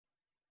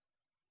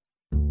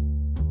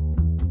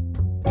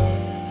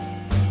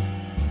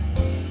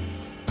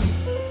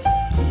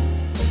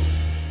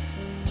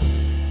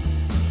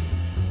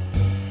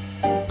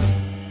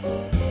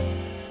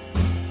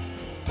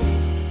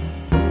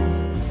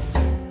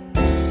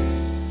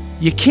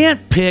You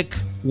can't pick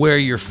where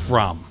you're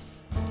from,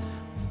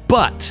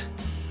 but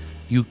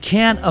you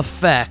can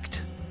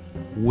affect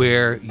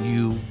where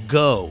you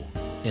go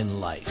in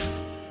life.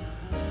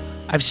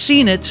 I've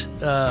seen it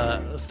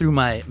through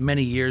my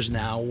many years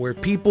now where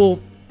people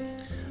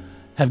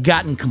have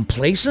gotten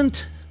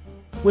complacent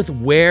with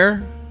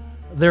where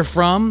they're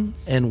from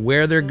and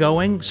where they're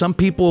going. Some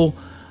people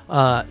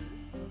never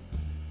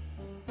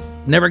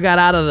got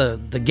out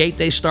of the gate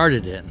they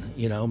started in.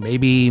 You know,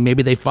 maybe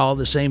they follow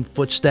the same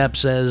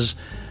footsteps as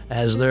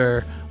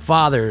their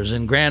fathers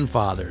and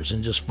grandfathers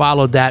and just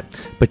followed that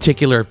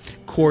particular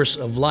course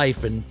of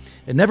life and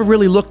never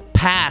really looked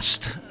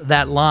past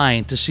that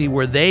line to see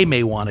where they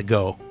may want to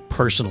go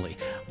personally.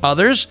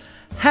 Others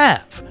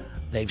have.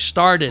 They've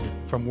started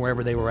from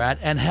wherever they were at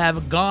and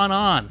have gone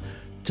on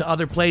to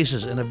other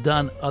places and have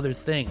done other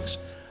things.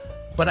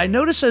 But I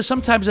notice that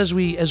sometimes as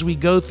we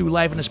go through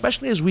life, and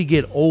especially as we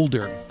get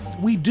older,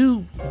 we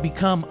do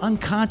become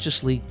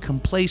unconsciously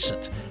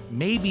complacent.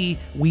 Maybe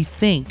we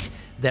think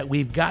that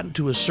we've gotten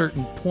to a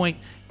certain point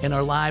in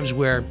our lives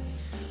where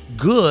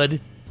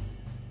good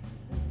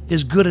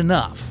is good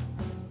enough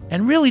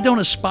and really don't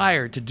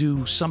aspire to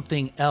do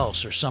something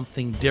else or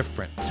something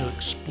different, to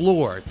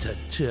explore,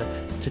 to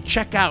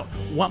check out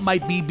what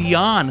might be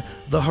beyond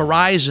the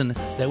horizon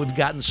that we've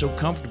gotten so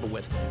comfortable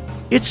with.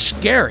 It's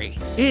scary.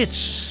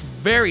 It's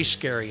very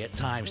scary at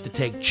times to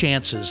take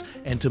chances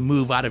and to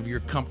move out of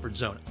your comfort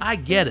zone. I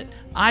get it.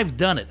 I've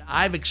done it.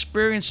 I've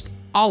experienced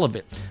all of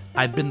it.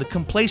 I've been the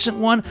complacent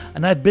one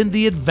and I've been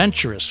the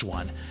adventurous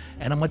one.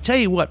 And I'm going to tell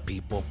you what,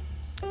 people,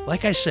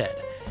 like I said,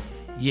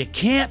 you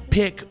can't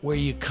pick where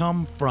you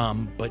come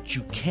from, but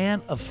you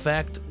can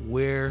affect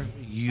where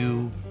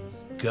you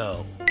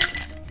go.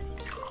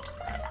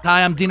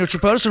 Hi, I'm Dino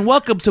Tripodis, and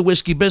welcome to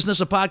Whiskey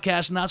Business, a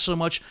podcast not so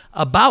much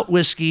about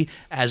whiskey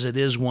as it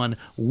is one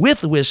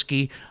with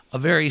whiskey, a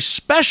very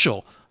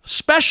special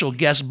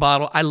guest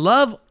bottle. I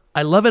love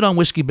it on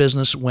Whiskey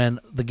Business when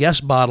the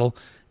guest bottle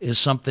is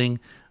something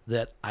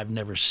that I've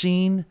never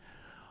seen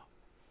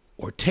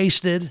or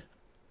tasted.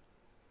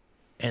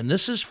 And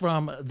this is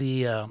from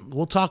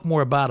we'll talk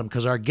more about him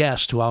because our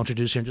guest, who I'll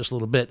introduce here in just a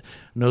little bit,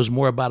 knows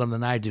more about him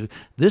than I do.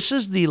 This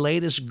is the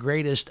latest,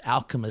 greatest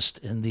alchemist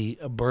in the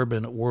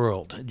bourbon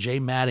world. Jay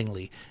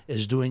Mattingly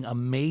is doing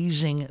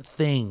amazing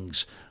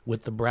things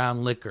with the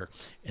brown liquor.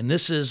 And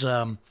this is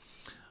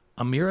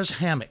Amira's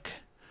Hammock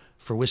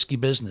for Whiskey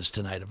Business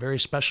tonight, a very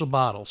special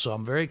bottle. So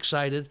I'm very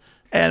excited.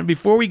 And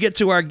before we get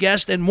to our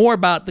guest and more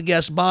about the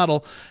guest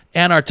bottle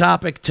and our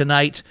topic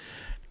tonight,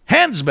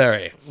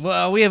 Hansberry.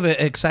 Well, we have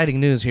exciting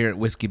news here at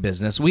Whiskey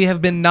Business. We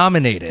have been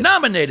nominated.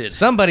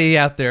 Somebody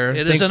out there.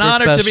 It is an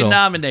honor to be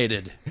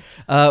nominated.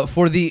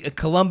 For the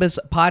Columbus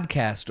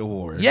Podcast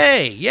Awards.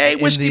 Yay,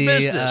 Whiskey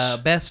Business.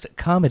 Best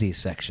comedy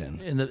section.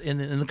 In the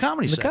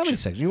comedy section. The comedy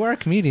section. You are a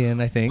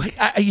comedian, I think.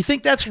 You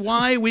think that's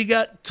why we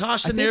got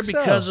tossed in there?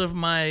 Because so. of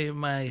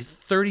my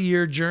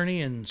 30-year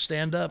journey in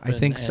stand-up? I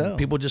think so. And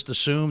people just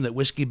assume that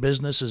Whiskey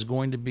Business is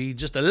going to be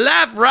just a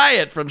laugh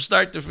riot from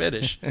start to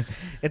finish.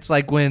 It's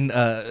like when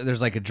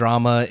there's like a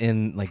drama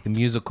in like the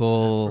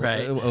musical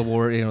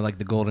award, like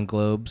the Golden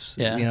Globes.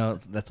 Yeah.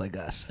 That's like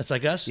us. That's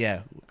like us?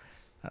 Yeah.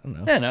 I don't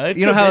know. Yeah, no,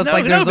 you know how it's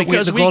like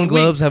there's the Golden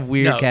Globes have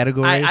weird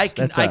categories?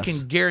 I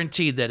can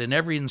guarantee that in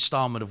every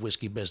installment of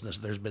Whiskey Business,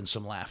 there's been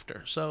some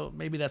laughter. So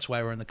maybe that's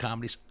why we're in the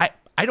comedies.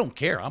 I don't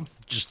care. I'm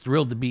just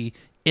thrilled to be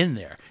in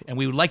there, and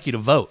we would like you to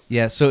vote.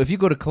 Yeah, so if you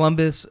go to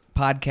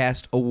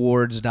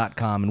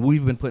ColumbusPodcastAwards.com, and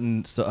we've been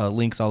putting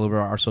links all over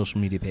our social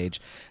media page,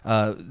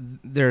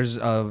 there's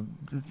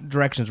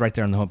directions right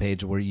there on the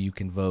homepage where you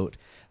can vote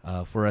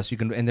for us. You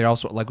can, and they're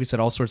also, like we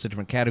said, all sorts of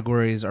different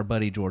categories. Our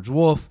buddy George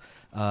Wolf,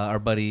 our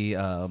buddy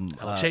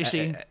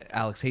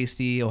Alex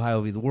Hasty,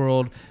 Ohio v. the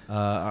World,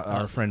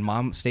 our friend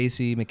Mom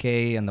Stacy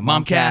McKay, and the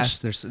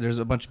Momcast. There's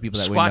a bunch of people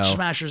that we know. Squatch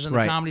Smashers in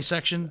the comedy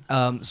section.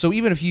 So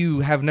even if you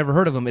have never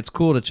heard of them, it's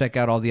cool to check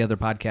out all the other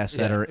podcasts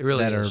that are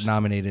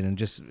nominated and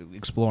just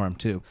explore them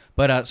too.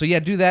 But so yeah,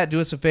 do that. Do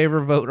us a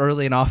favor, vote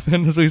early and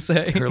often, as we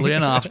say. Early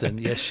and often,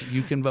 yes,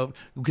 you can vote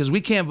because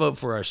we can't vote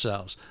for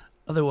ourselves.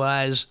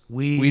 Otherwise,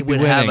 we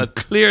would have a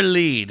clear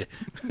lead.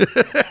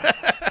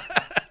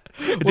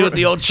 Do it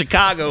the old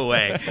Chicago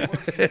way.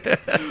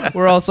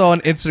 We're also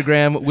on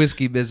Instagram,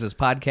 Whiskey Business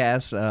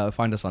Podcast.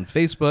 Find us on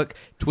Facebook,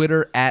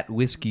 Twitter at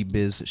Whiskey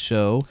Biz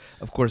Show.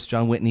 Of course,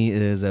 John Whitney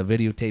is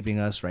videotaping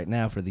us right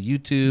now for the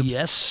YouTube.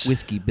 Yes.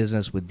 Whiskey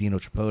Business with Dino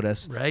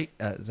Tripodis. Right.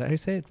 Is that how you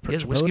say it?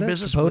 Yes, Whiskey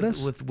Business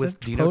with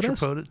Dino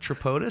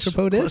Tripodis.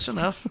 Close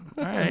enough.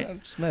 All right. I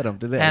just met him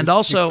today. And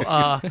also,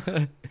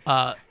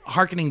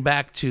 hearkening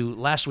back to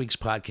last week's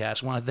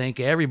podcast, I want to thank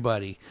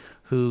everybody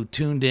who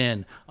tuned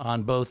in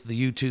on both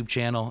the YouTube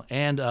channel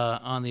and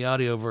on the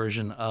audio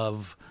version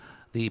of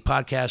the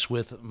podcast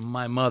with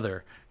my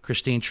mother,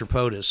 Christine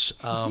Tripodis.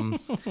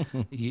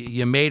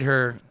 You made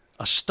her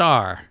a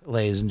star,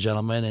 ladies and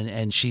gentlemen,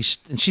 and she's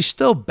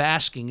still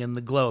basking in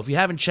the glow. If you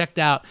haven't checked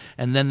out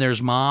And Then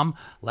There's Mom,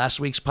 last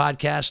week's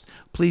podcast,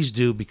 please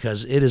do,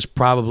 because it is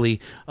probably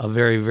a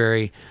very,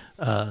 very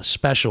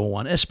special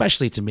one,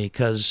 especially to me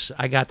because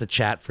I got to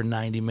chat for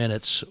 90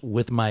 minutes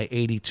with my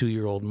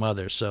 82-year-old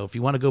mother. So if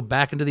you want to go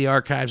back into the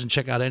archives and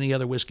check out any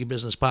other Whiskey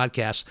Business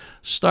podcasts,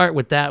 start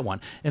with that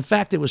one. In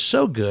fact, it was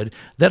so good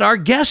that our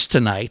guest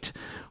tonight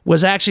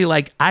was actually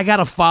like, I got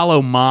to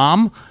follow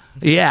Mom.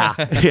 Yeah.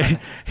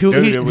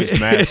 Dude, it was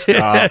messed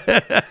up.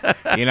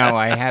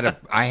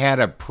 I had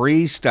a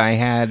priest,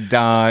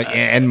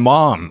 and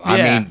Mom. Yeah.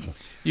 I mean,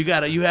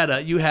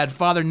 you had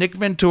Father Nick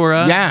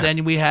Ventura. Yeah.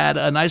 Then we had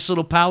a nice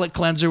little palate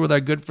cleanser with our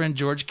good friend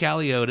George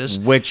Caliotis.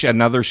 which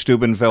another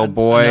Steubenville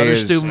boy. Another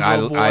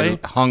Steubenville boy. I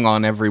hung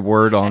on every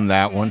word on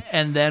that one.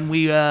 And then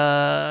we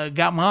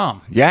got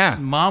Mom. Yeah.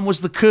 Mom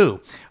was the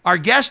coup. Our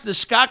guest is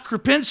Scott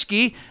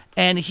Krupinski,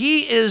 and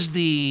he is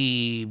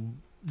the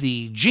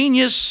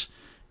genius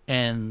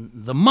and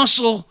the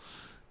muscle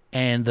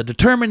and the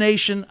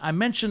determination. I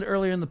mentioned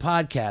earlier in the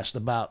podcast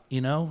about,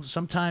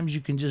 sometimes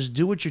you can just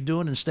do what you're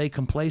doing and stay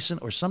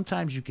complacent, or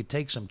sometimes you could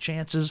take some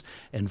chances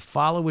and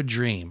follow a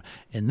dream.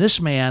 And this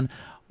man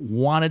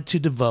wanted to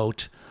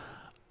devote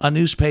a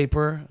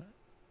newspaper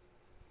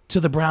to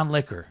the brown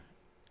liquor.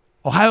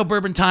 Ohio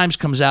Bourbon Times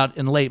comes out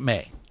in late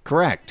May.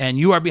 Correct. And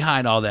you are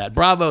behind all that.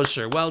 Bravo,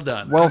 sir. Well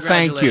done. Well,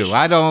 thank you.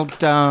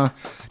 Congratulations. I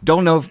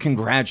don't know if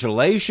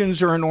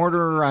congratulations are in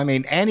order. I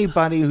mean,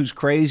 anybody who's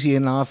crazy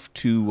enough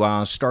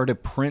to start a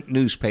print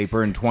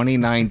newspaper in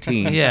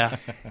 2019 Yeah.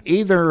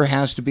 either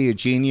has to be a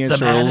genius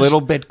The or a man is-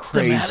 little bit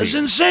The man is crazy.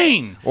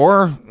 insane.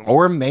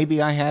 Or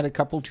maybe I had a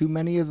couple too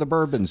many of the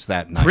bourbons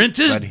that night. Print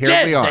is but here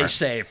dead, we are. they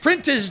say.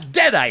 Print is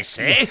dead, I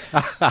say.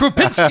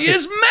 Krupinski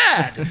is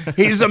mad.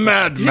 He's a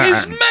madman.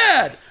 He's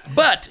mad.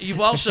 But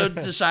you've also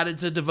decided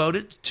to devote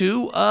it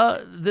to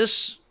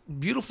this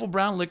beautiful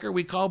brown liquor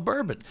we call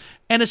bourbon.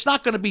 And it's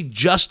not going to be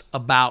just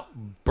about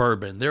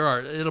bourbon.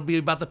 It'll be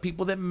about the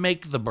people that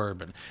make the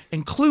bourbon,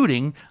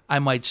 including, I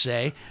might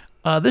say,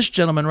 this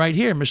gentleman right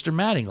here, Mr.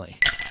 Mattingly.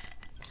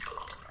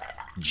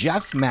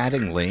 Jeff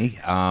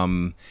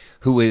Mattingly,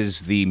 who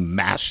is the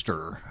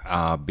master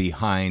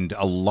behind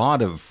a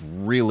lot of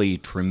really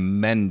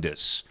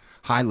tremendous,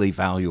 highly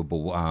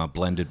valuable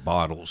blended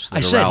bottles that I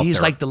are said out he's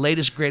there. like the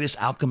latest,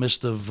 greatest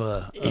alchemist of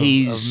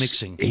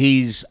mixing.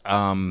 He's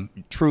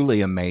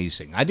truly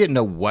amazing. I didn't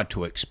know what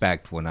to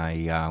expect when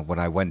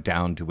I went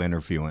down to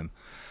interview him,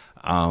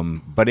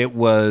 but it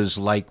was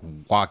like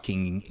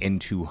walking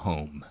into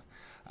home.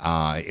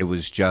 It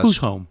was just Whose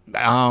home?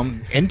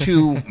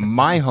 Into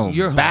my home,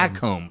 Your home. back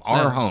home,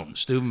 our No, home.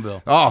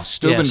 Steubenville. Oh,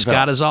 Steubenville. Yeah,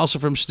 Scott is also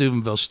from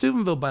Steubenville.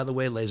 Steubenville, by the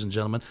way, ladies and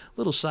gentlemen,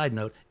 little side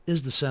note,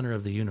 is the center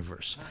of the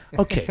universe.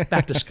 Okay,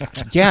 back to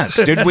Scott. Yes.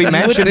 Did we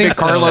mention the think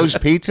so. Carlos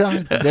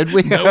Pizza? Did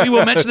we? No, we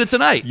will mention it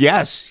tonight.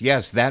 Yes.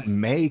 That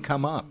may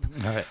come up.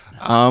 All right.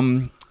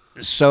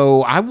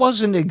 So I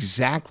wasn't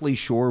exactly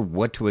sure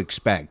what to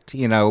expect.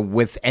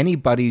 With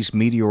anybody's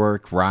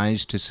meteoric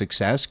rise to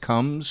success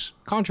comes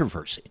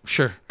controversy.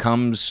 Sure.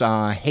 Comes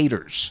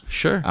haters.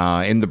 Sure.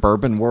 In the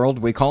bourbon world,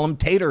 we call them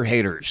tater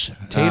haters.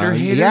 Tater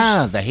haters?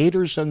 Yeah, the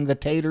haters and the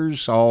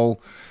taters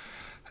all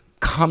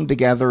come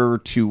together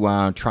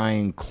to try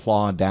and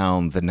claw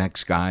down the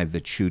next guy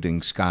that's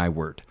shooting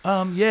skyward.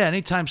 Yeah,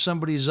 anytime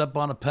somebody's up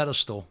on a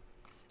pedestal,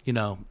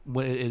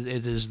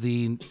 it is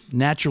the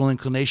natural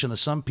inclination of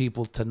some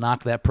people to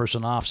knock that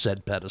person off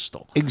said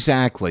pedestal.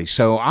 Exactly.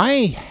 So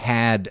I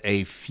had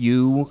a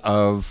few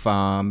of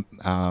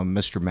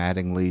Mr.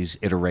 Mattingly's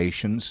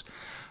iterations,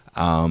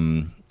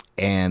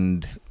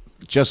 and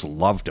just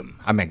loved him.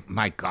 I mean,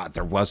 my God,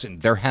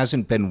 there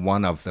hasn't been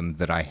one of them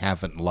that I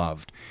haven't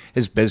loved.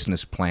 His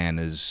business plan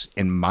is,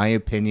 in my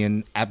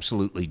opinion,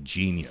 absolutely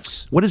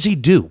genius. What does he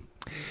do?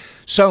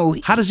 So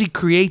How does he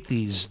create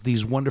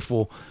these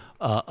wonderful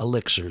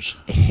elixirs?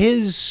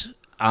 his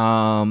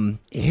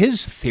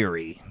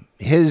theory,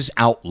 his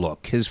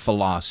outlook, his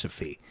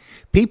philosophy.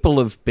 People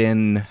have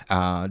been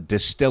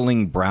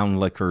distilling brown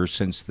liquor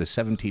since the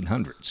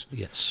 1700s.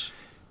 Yes.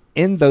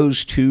 In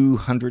those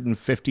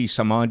 250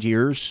 some odd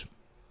years,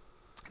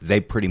 they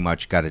pretty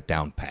much got it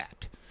down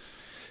pat.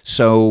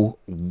 So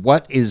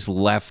what is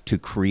left to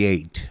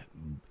create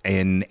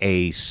in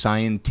a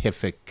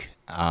scientific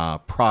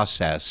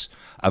process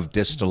of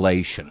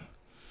distillation?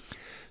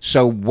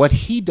 So what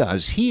he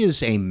does, he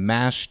is a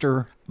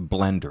master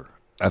blender,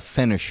 a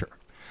finisher.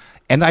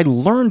 And I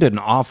learned an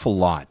awful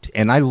lot,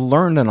 and I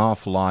learn an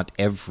awful lot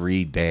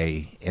every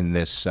day in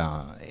this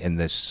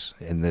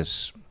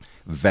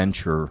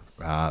venture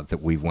that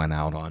we went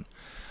out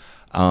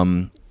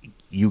on.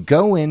 You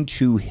go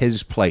into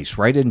his place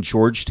right in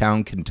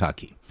Georgetown,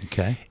 Kentucky.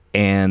 Okay.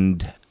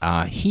 And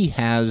he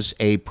has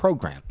a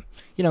program.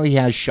 He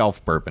has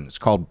shelf bourbon. It's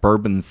called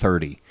Bourbon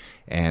 30.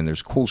 And there's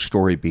a cool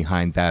story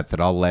behind that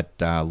I'll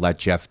let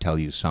Jeff tell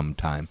you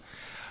sometime.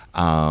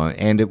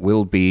 And it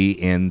will be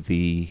in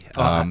the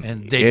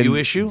and debut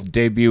issue?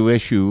 Debut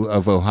issue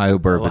of Ohio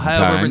Bourbon Ohio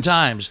Times. Bourbon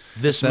Times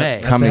this May.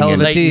 That's a hell of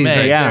a late tease May.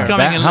 right Yeah,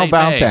 Coming in how late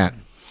about May. that?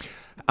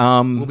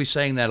 We'll be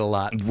saying that a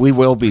lot. We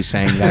will be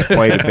saying that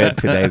quite a bit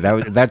today.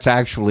 That's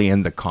actually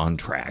in the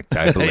contract,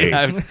 I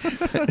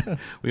believe.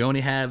 We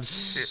only have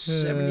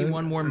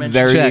 71 more mentions.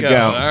 There Check. you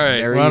go. All right.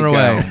 There Run you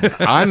away. go.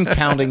 I'm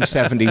counting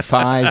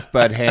 75,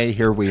 but hey,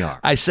 here we are.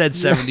 I said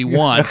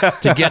 71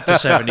 to get to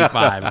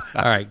 75. All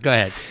right, go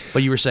ahead.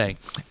 But you were saying.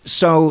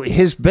 So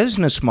his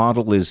business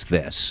model is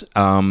this.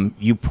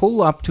 You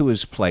pull up to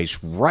his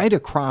place. Right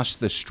across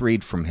the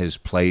street from his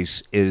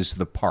place is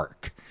the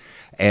park.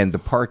 And the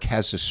park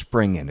has a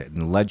spring in it.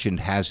 And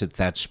legend has it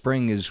that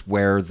spring is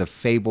where the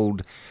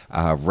fabled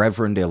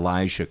Reverend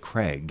Elijah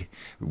Craig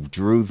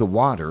drew the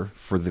water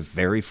for the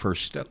very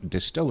first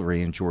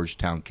distillery in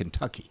Georgetown,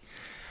 Kentucky.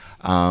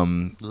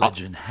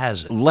 Legend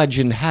has it.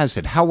 Legend has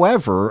it.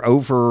 However,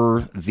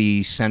 over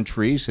the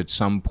centuries, at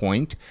some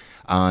point,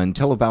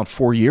 until about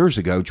 4 years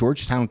ago,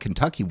 Georgetown,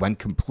 Kentucky went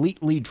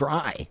completely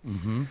dry.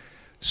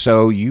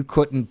 So you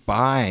couldn't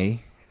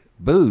buy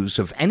booze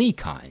of any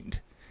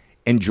kind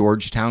in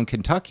Georgetown,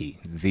 Kentucky,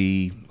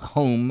 the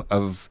home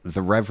of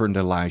the Reverend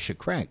Elijah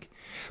Craig.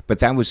 But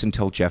that was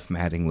until Jeff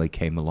Mattingly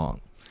came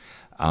along.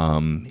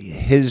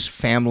 His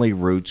family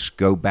roots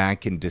go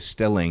back in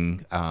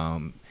distilling.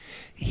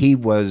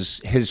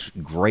 His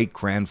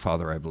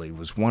great-grandfather, I believe,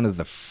 was one of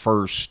the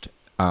first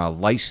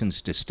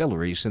licensed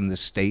distilleries in the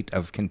state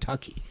of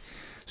Kentucky.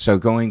 So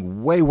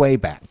going way, way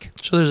back.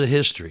 So there's a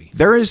history.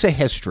 There is a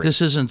history.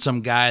 This isn't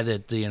some guy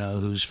that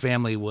whose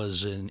family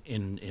was in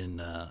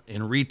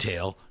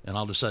retail, and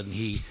all of a sudden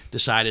he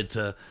decided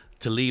to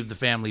leave the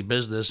family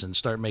business and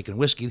start making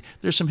whiskey.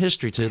 There's some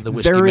history to the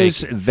whiskey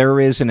making. There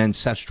is an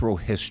ancestral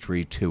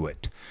history to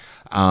it.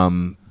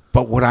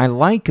 But what I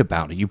like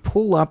about it, you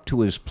pull up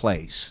to his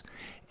place,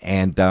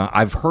 and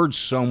I've heard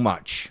so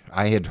much.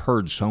 I had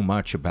heard so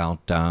much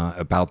about the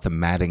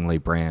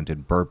Mattingly brand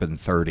and Bourbon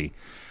 30.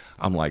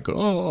 I'm like,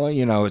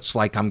 it's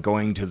like I'm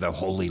going to the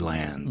Holy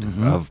Land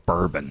of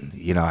bourbon.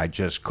 I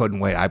just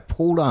couldn't wait. I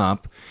pulled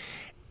up,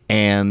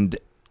 and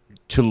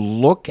to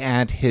look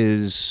at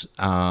his,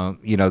 the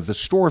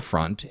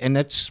storefront, and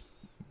it's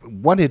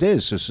what it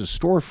is a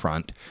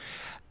storefront.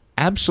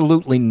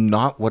 Absolutely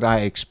not what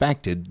I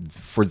expected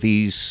for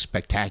these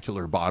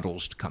spectacular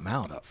bottles to come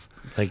out of.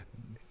 Like,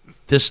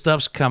 this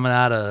stuff's coming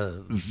out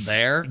of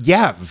there?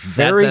 Yeah,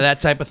 very that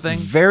type of thing?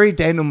 Very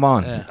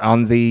denouement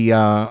on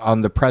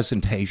the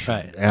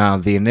presentation,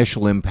 Right. The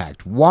initial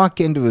impact. Walk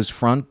into his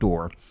front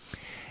door,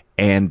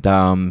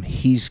 and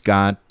he's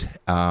got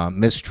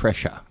Miss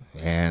Trisha,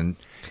 and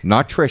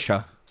not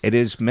Trisha. It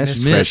is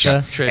Miss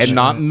Trisha, Trisha. and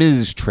not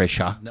Ms.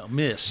 Trisha. No,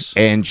 Miss.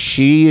 And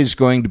she is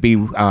going to be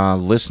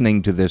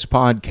listening to this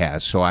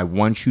podcast, so I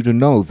want you to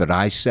know that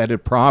I said it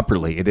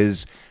properly. It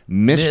is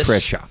Miss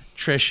Trisha.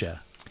 Trisha.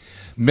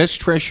 Miss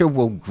Trisha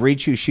will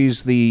greet you.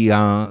 She's the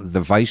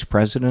vice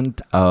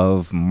president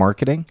of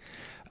marketing.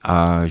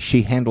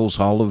 She handles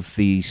all of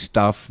the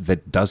stuff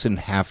that doesn't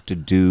have to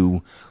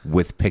do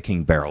with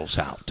picking barrels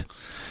out.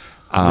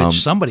 Which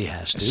somebody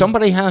has to.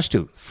 Somebody has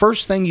to.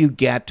 First thing you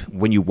get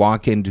when you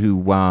walk into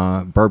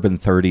Bourbon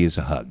 30 is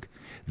a hug.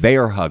 They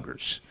are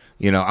huggers.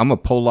 I'm a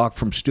Polak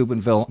from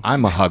Steubenville.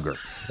 I'm a hugger.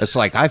 It's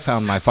like I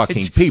found my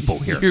fucking people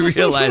here. You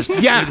realize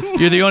Yeah.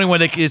 you're the only one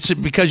that it's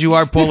because you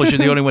are Polish. You're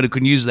the only one who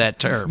can use that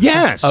term.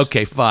 Yes.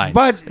 Okay, fine.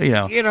 But,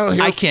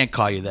 I can't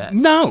call you that.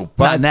 No,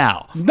 but Not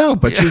now. No,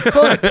 but you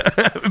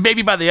could.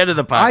 Maybe by the end of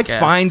the I podcast.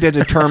 find it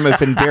a term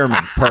of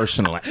endearment,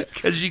 personally.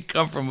 Because you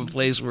come from a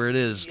place where it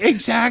is.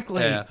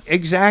 Exactly. Yeah.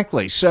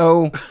 Exactly.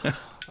 So,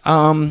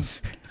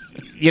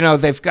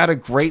 they've got a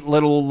great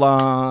little,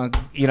 I'm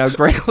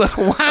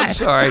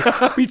sorry.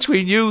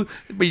 Between you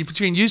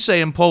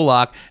saying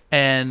Polak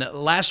and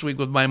last week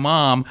with my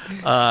mom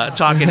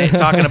talking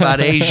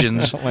about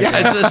Asians,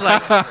 it's just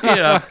like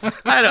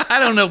I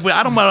don't know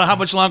how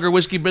much longer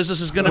whiskey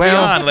business is going to be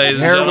on,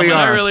 ladies and here gentlemen. we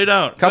are. I really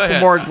don't. A couple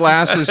more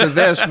glasses of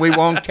this, we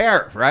won't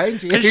care,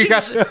 right? And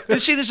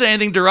she didn't say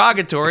anything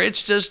derogatory.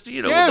 It's just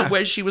the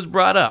way she was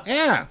brought up.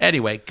 Yeah.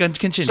 Anyway,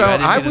 continue. So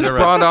I didn't was interrupt.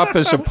 brought up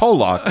as a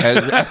Polak,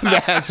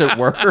 as it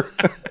were.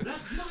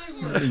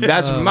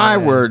 That's my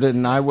word,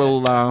 and I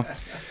will.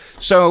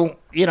 So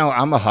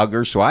I'm a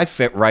hugger, so I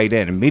fit right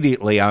in.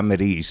 Immediately, I'm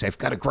at ease. They've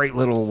got a great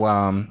little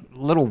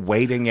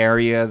waiting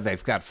area.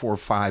 They've got 4 or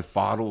 5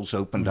 bottles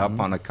opened up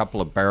on a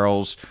couple of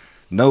barrels.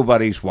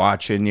 Nobody's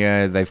watching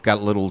you. They've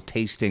got little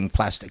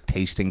plastic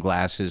tasting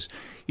glasses.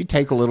 You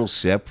take a little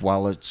sip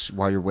while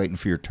you're waiting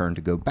for your turn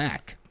to go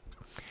back.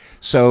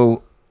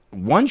 So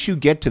once you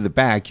get to the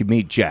back, you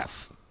meet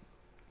Jeff.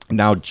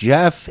 Now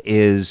Jeff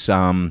is,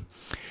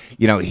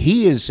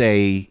 he is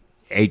a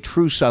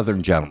true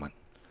Southern gentleman.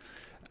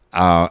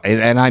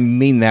 And I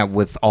mean that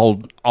with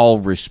all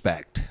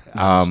respect.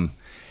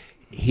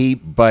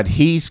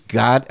 He's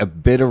got a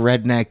bit of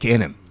redneck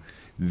in him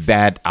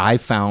that I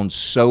found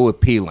so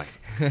appealing.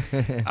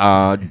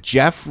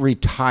 Jeff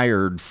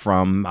retired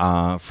from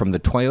the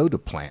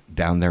Toyota plant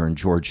down there in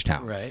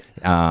Georgetown. Right.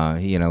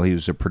 He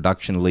was a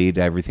production lead.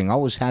 Everything,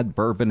 always had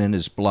bourbon in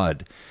his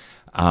blood.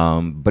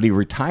 But he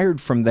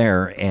retired from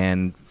there,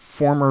 and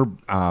former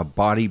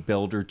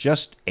bodybuilder,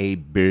 just a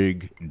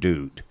big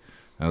dude.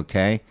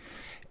 Okay.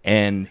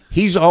 And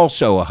he's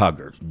also a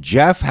hugger.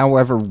 Jeff,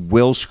 however,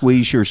 will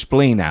squeeze your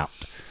spleen out.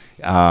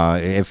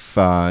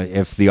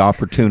 if the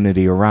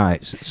opportunity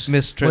arises.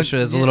 Miss Trisha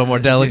is a little more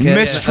delicate.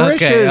 Miss Trisha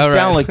Okay, is all right.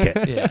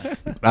 delicate. Yeah.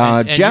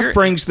 And Jeff you're-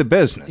 brings the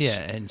business. Yeah,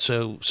 and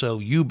so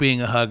you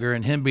being a hugger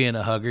and him being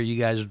a hugger, you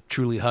guys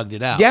truly hugged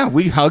it out. Yeah,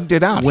 we hugged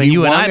it out. When He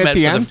you and won I at met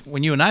the for end.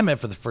 when you and I met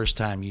for the first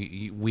time,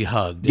 we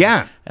hugged.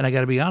 Yeah. and I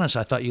got to be honest,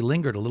 I thought you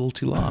lingered a little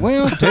too long.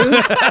 Well, dude,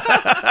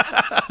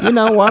 you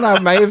know what? I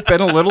may have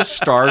been a little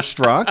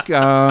starstruck.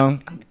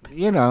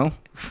 You know.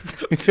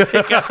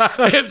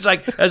 I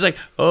was like,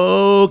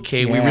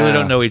 okay, we really Yeah.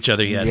 don't know each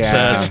other yet.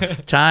 Yeah. So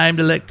it's time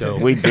to let go.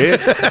 We did.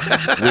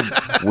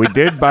 we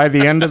did by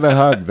the end of the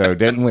hug, though,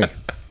 didn't we?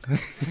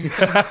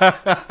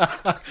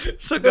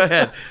 So go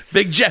ahead,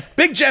 Big Jeff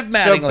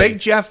Mattingly. So Big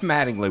Jeff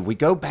Mattingly, we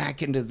go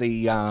back into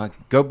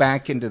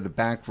the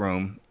back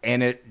room,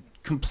 and it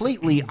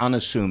completely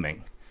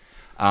unassuming.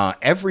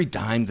 Every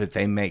dime that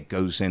they make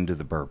goes into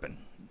the bourbon,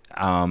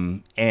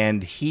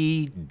 and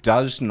he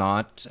does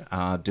not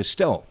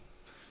distill,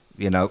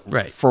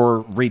 Right.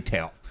 for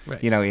retail. Right.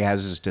 He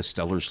has his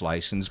distiller's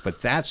license,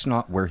 but that's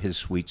not where his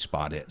sweet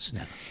spot is.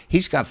 No.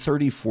 He's got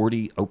 30,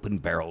 40 open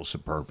barrels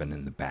of bourbon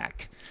in the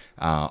back,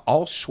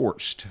 all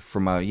sourced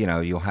from,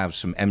 you'll have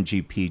some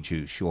MGP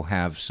juice. You'll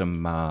have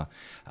some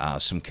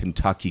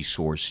Kentucky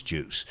source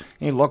juice.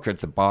 And you look at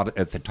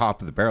the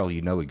top of the barrel,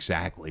 you know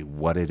exactly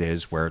what it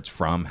is, where it's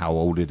from, how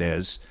old it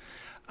is.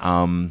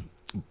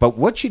 But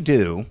what you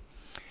do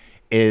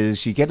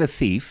is you get a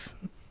thief,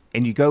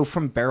 and you go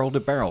from barrel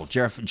to barrel.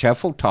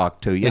 Jeff will talk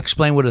to you.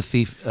 Explain what a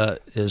thief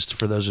is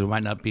for those who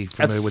might not be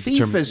familiar with the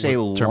thief is a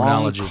long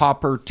terminology.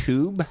 copper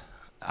tube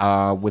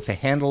with a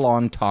handle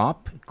on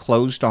top,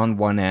 closed on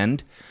one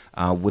end,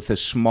 with a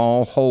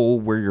small hole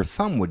where your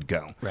thumb would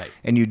go. Right.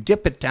 And you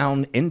dip it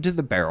down into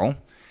the barrel,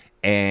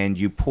 and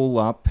you pull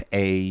up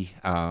an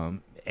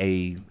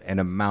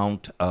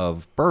amount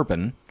of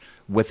bourbon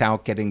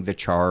without getting the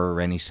char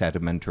or any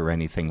sediment or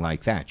anything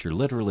like that. You're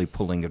literally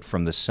pulling it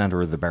from the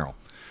center of the barrel.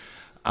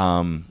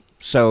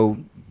 So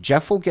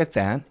Jeff will get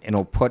that, and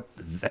he'll put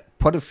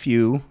a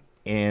few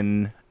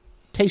in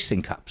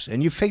tasting cups,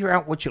 and you figure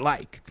out what you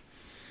like.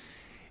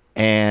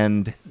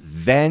 And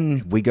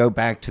then we go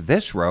back to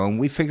this row, and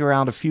we figure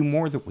out a few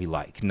more that we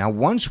like. Now,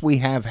 once we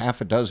have half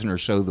a dozen or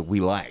so that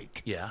we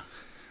like, Yeah.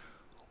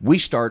 we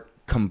start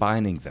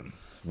combining them.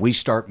 We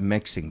start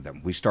mixing them.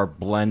 We start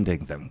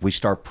blending them. We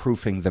start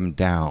proofing them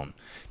down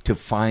to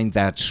find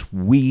that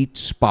sweet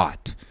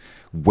spot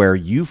where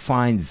you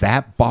find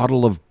that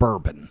bottle of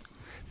bourbon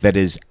that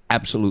is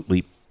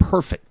absolutely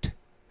perfect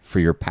for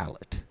your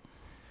palate.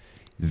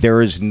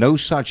 There is no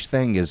such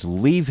thing as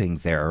leaving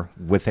there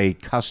with a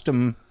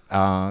custom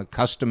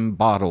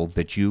bottle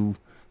that you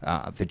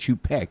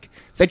pick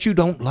that you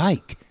don't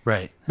like,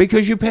 Right.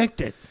 because you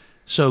picked it.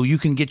 So you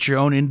can get your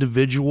own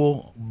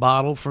individual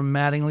bottle from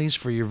Mattingly's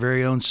for your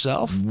very own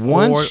self,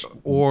 Once-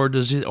 or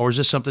is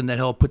this something that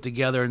he'll put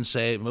together and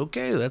say,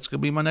 okay, that's gonna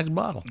be my next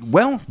bottle?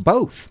 Well,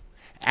 both.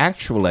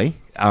 Actually,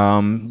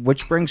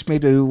 which brings me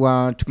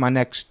to my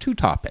next two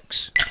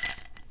topics.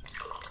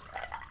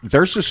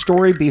 There's a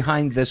story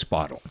behind this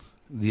bottle.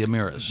 The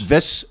Amiras.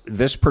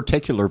 This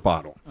particular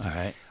bottle. All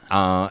right.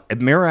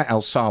 Amira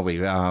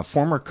El-Sawi,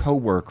 former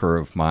co-worker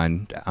of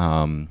mine,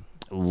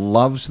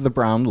 loves the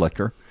brown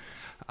liquor.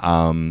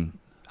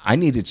 I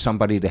needed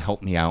somebody to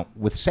help me out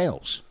with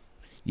sales.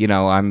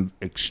 I'm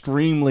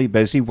extremely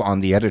busy on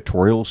the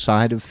editorial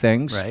side of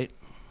things. Right.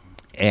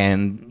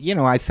 And,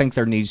 I think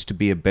there needs to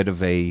be a bit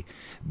of a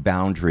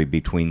boundary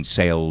between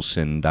sales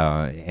and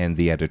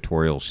the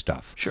editorial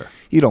stuff. Sure.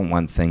 You don't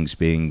want things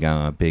being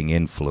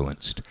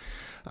influenced.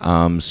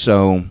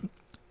 So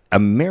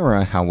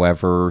Amira,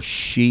 however,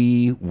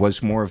 she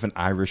was more of an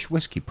Irish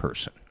whiskey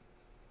person.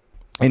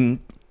 And,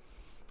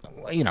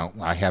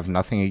 I have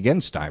nothing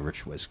against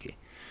Irish whiskey.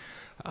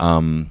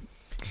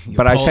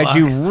 But I said,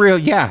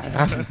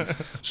 yeah.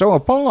 So a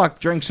Pollock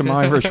drinks some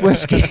Irish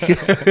whiskey.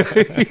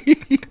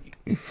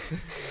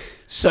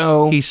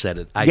 So He said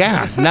it.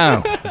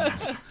 no.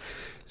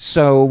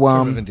 So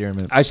of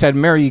endearment. I said,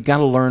 Mary, you got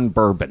to learn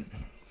bourbon.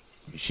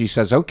 She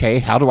says, okay,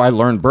 how do I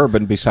learn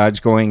bourbon besides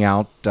going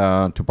out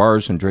to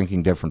bars and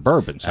drinking different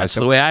bourbons? That's I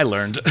said, the way I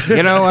learned.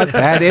 you know what?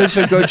 That is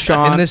a good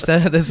shot. In this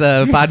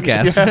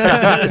podcast.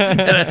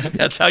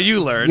 That's how you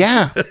learned.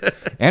 Yeah,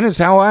 and it's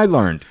how I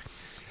learned.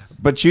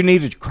 But you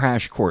need a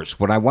crash course.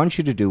 What I want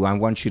you to do, I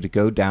want you to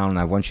go down and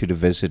I want you to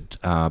visit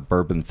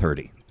Bourbon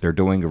 30. They're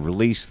doing a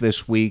release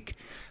this week.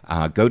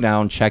 Go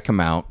down, check them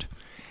out.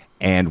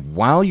 And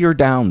while you're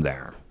down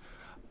there,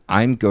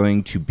 I'm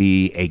going to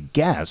be a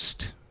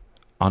guest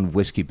on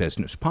Whiskey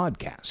Business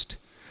Podcast.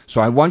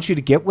 So I want you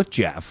to get with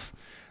Jeff,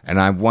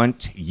 and I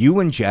want you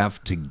and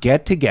Jeff to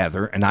get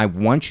together, and I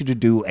want you to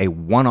do a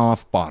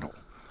one-off bottle.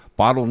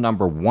 Bottle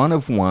number 1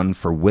 of 1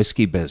 for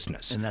Whiskey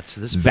Business. And that's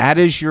this. That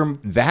is your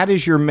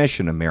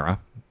mission, Amira.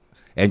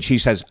 And she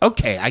says,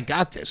 okay, I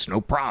got this, no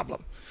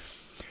problem.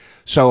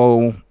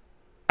 So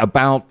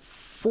about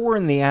 4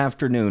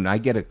 p.m, I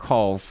get a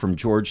call from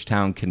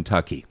Georgetown,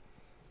 Kentucky.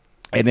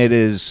 And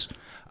it's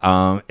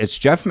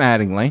Jeff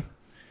Mattingly,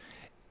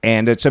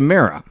 and it's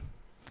Amira.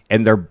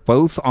 and they're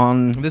both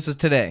on. This is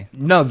today.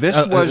 No,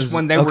 this was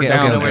when they were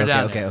down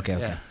there.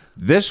 Okay.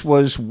 This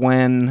was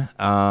when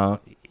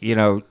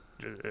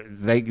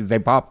they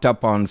popped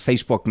up on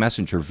Facebook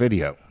Messenger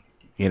video,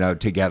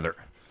 together.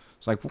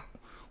 It's like,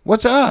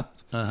 what's up?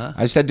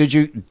 I said, did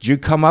you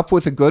come up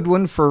with a good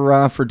one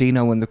for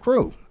Dino and the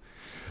crew?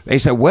 They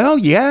said, well,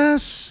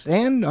 yes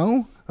and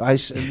no. I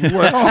said,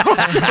 well,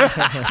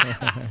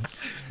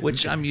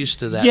 which I'm used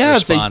to that the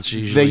response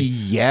usually.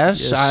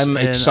 Yes, I'm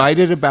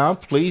excited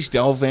about. Please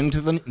delve into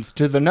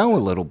the know a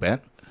little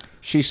bit.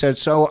 She said,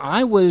 so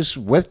I was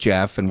with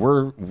Jeff and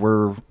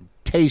we're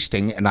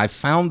tasting, and I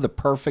found the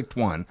perfect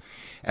one,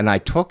 and I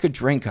took a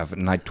drink of it,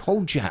 and I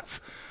told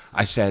Jeff,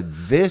 I said,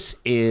 this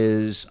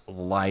is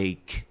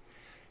like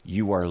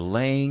you are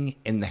laying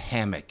in the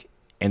hammock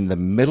in the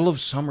middle of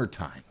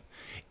summertime,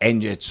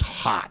 and it's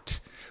hot.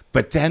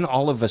 But then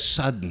all of a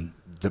sudden,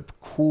 the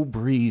cool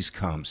breeze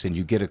comes, and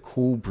you get a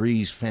cool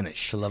breeze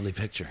finish. It's a lovely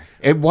picture.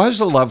 It was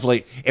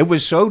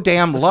so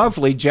damn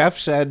lovely. Jeff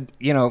said,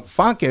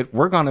 fuck it,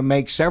 we're going to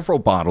make several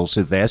bottles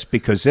of this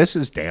because this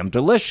is damn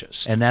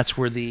delicious. And that's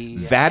where the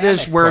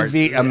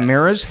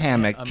Amira's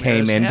hammock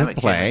came into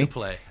play.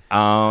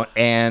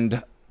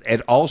 And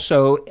it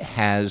also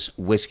has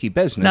whiskey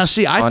business. Now,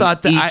 see, I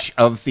thought that each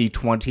of the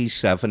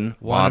 27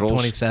 bottles.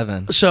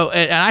 27. So,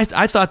 and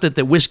I thought that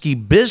the whiskey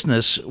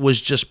business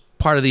was just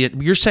part of the.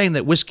 You're saying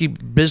that whiskey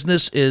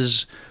business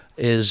is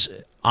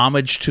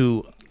homage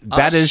to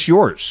that us? is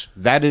yours.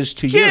 That is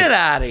to you. Get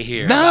out of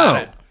here!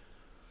 No.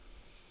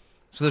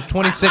 So there's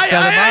 26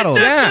 other bottles.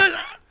 Yeah.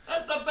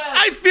 That's the best.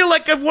 I feel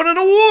like I've won an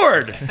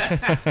award.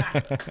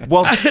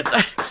 Well.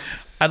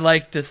 I'd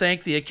like to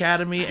thank the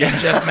Academy and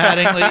Jeff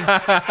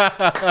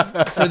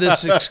Mattingly for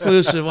this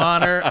exclusive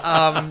honor.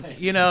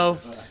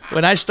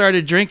 When I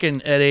started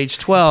drinking at age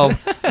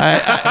 12,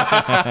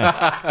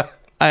 I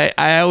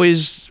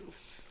always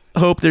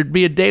hoped there'd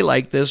be a day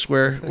like this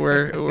where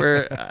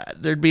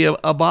there'd be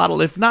a bottle,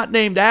 if not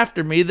named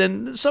after me,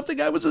 then something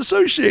I was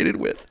associated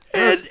with.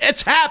 And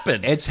it's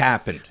happened. It's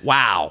happened.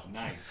 Wow.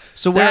 Nice.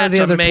 So where are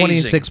the other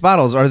 26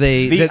 bottles? Are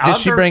they? Did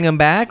she bring them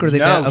back, or they?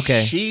 No,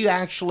 okay. She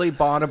actually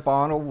bought a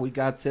bottle. We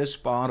got this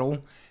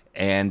bottle,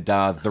 and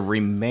the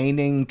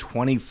remaining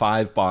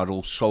 25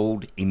 bottles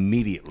sold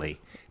immediately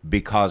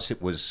because it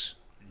was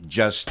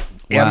just.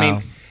 Wow. I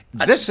mean,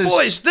 this is.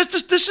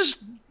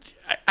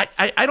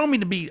 I don't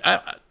mean to be.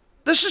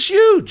 This is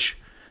huge.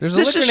 There's a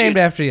liquor named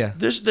after you.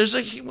 There's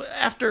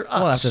after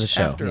us. Well, after the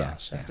show. After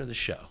the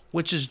show,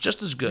 which is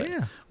just as good.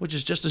 Yeah. Which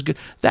is just as good.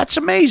 That's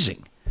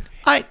amazing.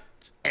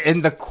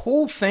 And the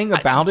cool thing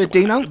about it,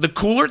 Dino, the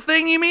cooler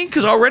thing, you mean?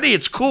 Because already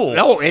it's cool.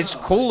 No, it's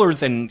cooler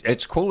than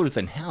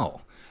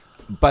hell.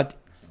 But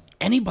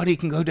anybody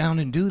can go down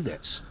and do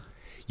this.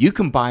 You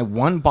can buy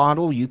one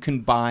bottle. You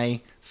can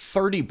buy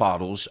 30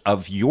 bottles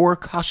of your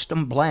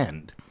custom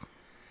blend.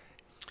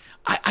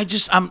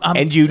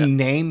 And you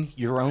name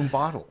your own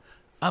bottle.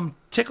 I'm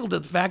tickled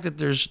at the fact that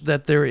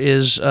there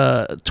is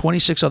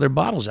 26 other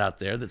bottles out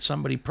there that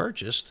somebody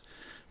purchased.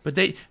 But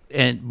they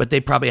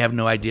probably have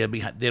no idea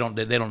behind. They don't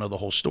know the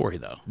whole story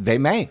though. They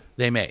may.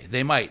 They might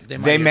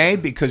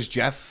because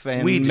Jeff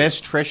and Miss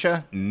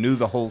Tricia knew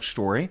the whole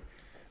story,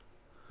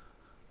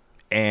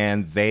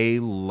 and they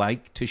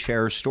like to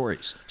share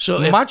stories. So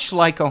much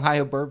like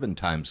Ohio Bourbon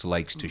Times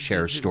likes to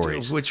share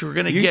stories, which we're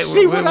going to you get.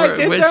 See what I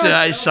did there?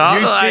 I saw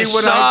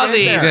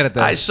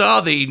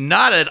the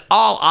not at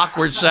all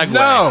awkward segue.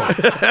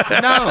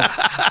 No.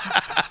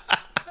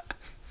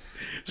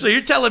 So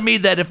you're telling me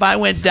that if I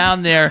went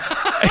down there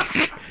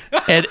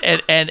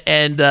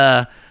and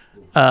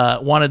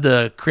wanted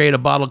to create a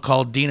bottle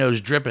called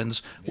Dino's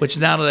Drippins, which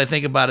now that I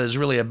think about it is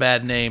really a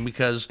bad name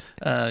because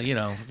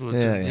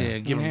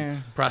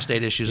given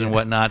prostate issues and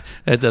whatnot,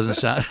 it doesn't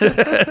sound.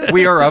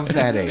 We are of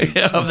that age.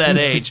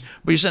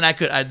 But you said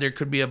there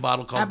could be a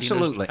bottle called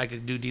Absolutely. I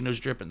could do Dino's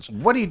Drippins.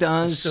 What he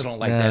does. I still don't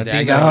like that.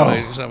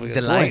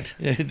 Delight.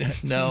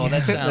 No,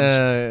 that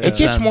sounds. It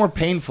gets more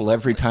painful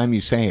every time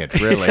you say it.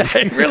 Really.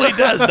 It really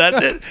does,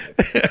 doesn't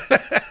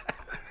it?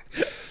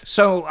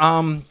 So,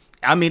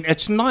 I mean,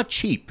 it's not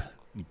cheap,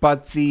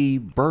 but the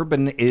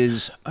bourbon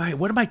is. All right,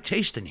 what am I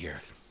tasting here?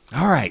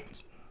 All right.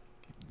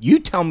 You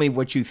tell me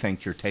what you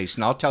think you're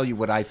tasting. I'll tell you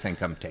what I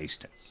think I'm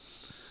tasting.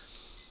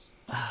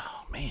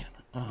 Oh, man.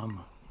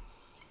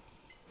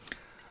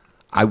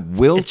 I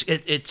will.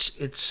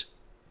 It's.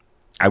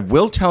 I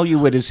will tell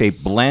you it is a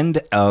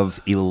blend of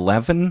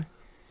 11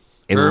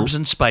 herbs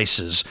and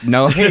spices.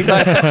 No,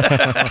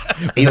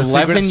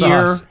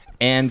 11-year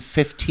and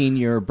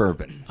 15-year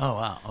bourbon. Oh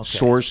wow! Okay.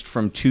 Sourced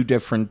from two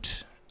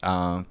different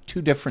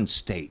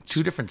states.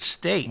 Two different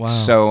states. Wow.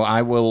 So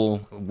I will.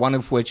 One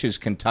of which is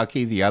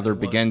Kentucky. The other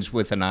begins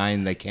with an I,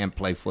 and they can't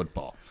play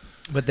football.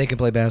 But they can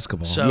play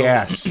basketball. So,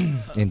 yes.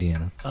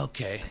 Indiana.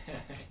 Okay.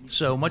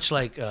 So much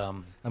like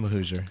I'm a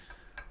Hoosier.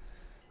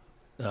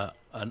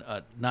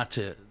 Not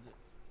to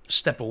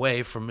step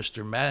away from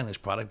Mr. Mattingly's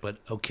product, but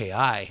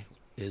OKI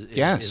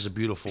is a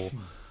beautiful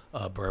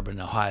bourbon: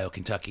 Ohio,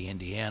 Kentucky,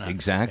 Indiana.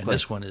 Exactly. And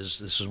this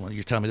is one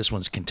you're telling me. This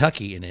one's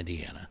Kentucky and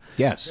Indiana.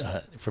 Yes.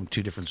 From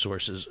two different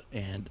sources,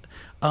 and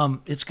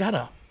it's got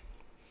a.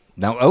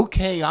 Now,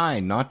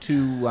 OKI, not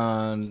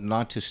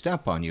to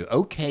step on you,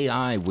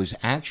 OKI was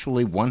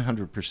actually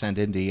 100%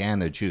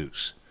 Indiana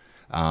juice,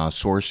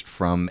 sourced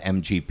from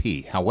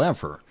MGP.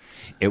 However,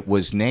 it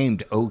was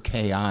named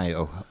OKI,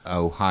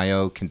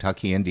 Ohio,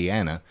 Kentucky,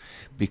 Indiana,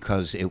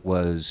 because it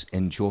was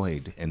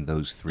enjoyed in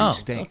those three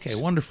states. Okay,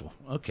 wonderful.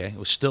 Okay, it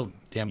was still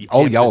damn.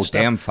 Oh, damn yeah, good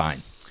stuff. damn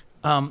fine.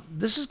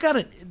 This has got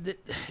a.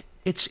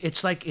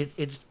 It's like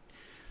it.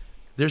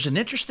 There's an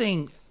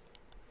interesting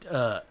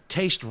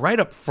taste right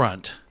up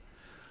front,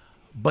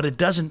 but it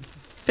doesn't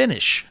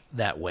finish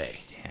that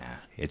way. Yeah,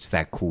 it's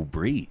that cool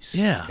breeze.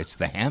 Yeah. It's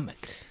the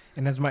hammock.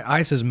 And as my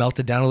ice has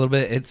melted down a little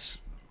bit, it's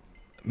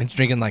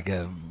drinking like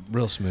a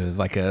real smooth,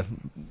 like a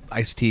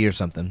iced tea or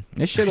something.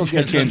 This shit'll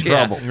get you in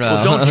Yeah. trouble.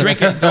 Well, don't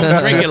drink it.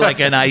 Don't drink it like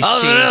an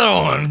iced tea,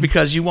 another one.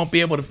 because you won't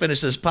be able to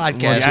finish this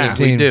podcast Yeah. if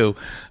we do.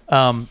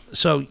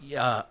 So,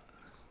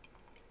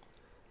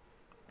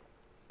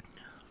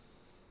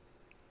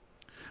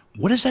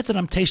 what is that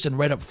I'm tasting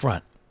right up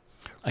front?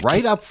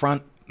 Right up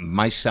front,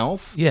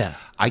 myself, Yeah.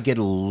 I get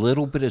a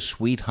little bit of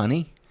sweet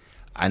honey,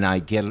 and I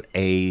get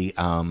a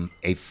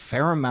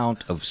fair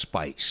amount of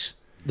spice.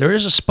 There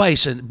is a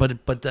spice, but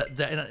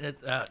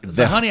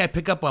the honey I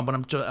pick up on, but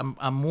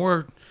I'm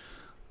more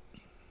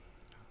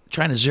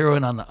trying to zero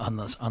in on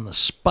the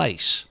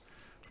spice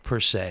per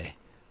se.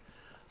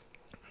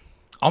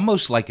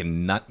 Almost like a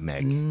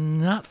nutmeg.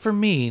 Not for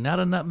me, not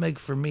a nutmeg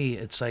for me.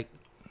 It's like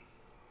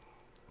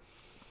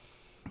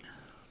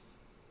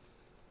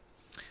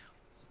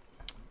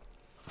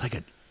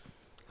a.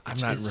 I'm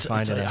not it's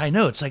refined like- enough. I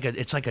know it's like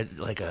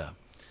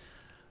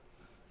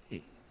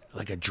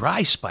a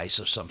dry spice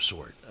of some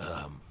sort.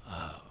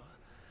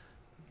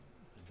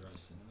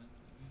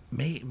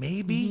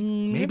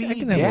 Maybe I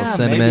can have a Yeah, little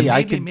cinnamon.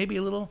 maybe maybe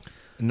a little.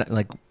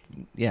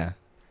 Yeah.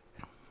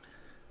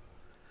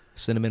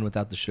 Cinnamon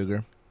without the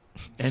sugar.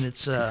 And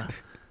it's got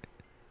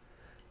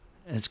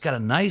a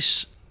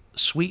nice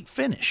sweet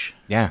finish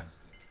Yeah.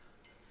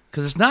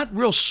 because it's not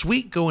real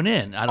sweet going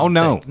in. I don't Oh,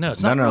 no. think. No,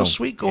 it's No, not no. real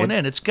sweet going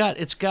in. It's got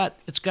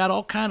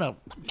all kind of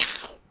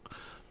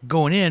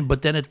going in,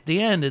 but then at the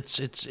end it's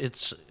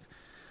the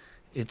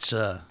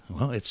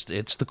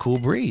cool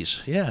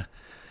breeze. Yeah,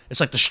 it's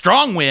like the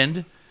strong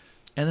wind,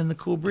 and then the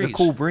cool breeze. The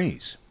cool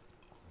breeze.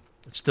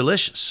 It's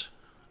delicious.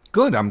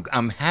 Good.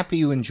 I'm happy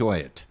you enjoy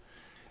it.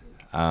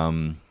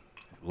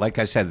 Like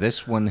I said,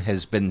 this one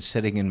has been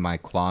sitting in my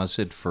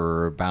closet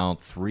for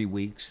about 3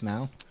 weeks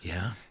now.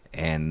 Yeah.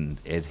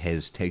 And it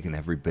has taken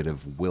every bit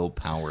of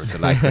willpower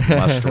that I could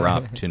muster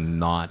up to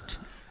not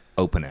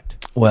open it.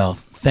 Well,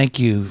 thank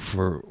you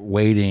for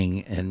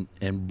waiting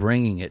and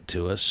bringing it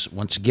to us.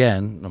 Once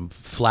again, I'm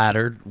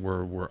flattered.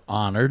 We're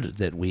honored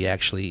that we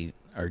actually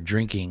are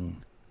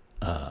drinking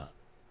a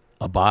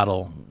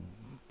bottle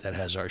that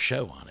has our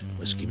show on it,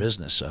 Whiskey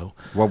Business. So,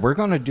 Well, we're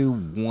going to do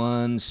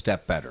one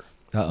step better,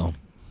 Uh-oh.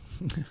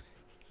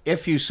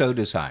 if you so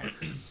desire.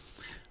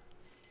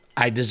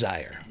 I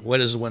desire. What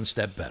is one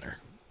step better?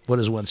 What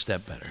is one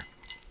step better?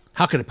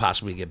 How could it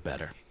possibly get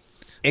better?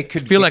 It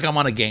could I feel like I'm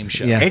on a game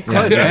show. Yeah. it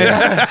could.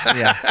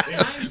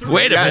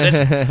 Wait a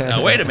minute.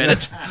 Now, wait a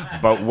minute.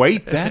 But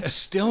wait, that's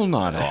still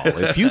not all.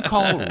 If you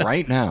call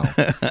right now,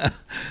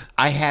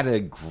 I had a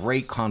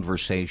great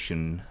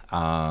conversation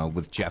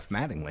with Jeff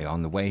Mattingly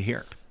on the way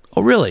here.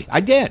 Oh, really?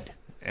 I did.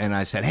 And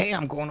I said, hey,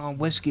 I'm going on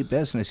Whiskey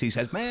Business. He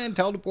says, man,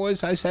 tell the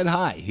boys I said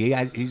hi.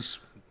 He's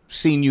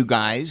seen you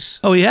guys.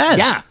 Oh, he has?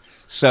 Yeah.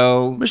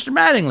 So, Mr.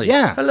 Mattingly.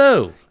 Yeah.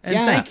 Hello. And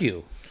Yeah. thank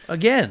you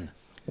again.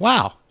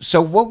 Wow.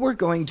 so what we're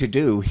going to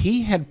do,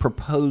 he had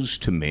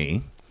proposed to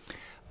me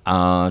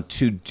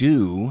to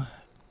do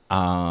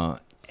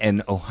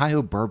an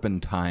Ohio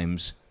Bourbon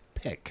Times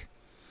pick.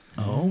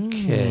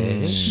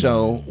 Okay.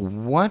 So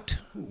what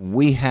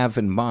we have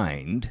in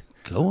mind,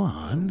 Go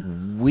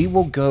on. we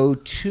will go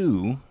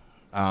to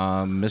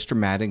Mr.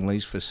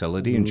 Mattingly's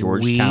facility in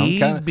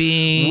Georgetown.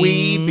 We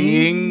we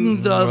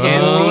being the envy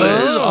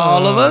boys,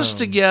 all of us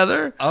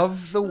together.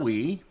 of the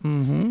we,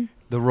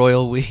 The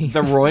royal we.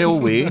 the royal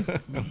we.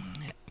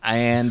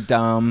 And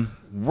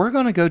we're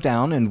going to go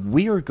down and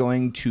we are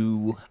going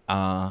to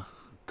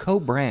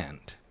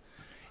co-brand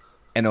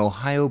an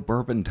Ohio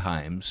Bourbon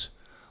Times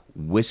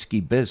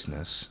Whiskey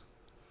Business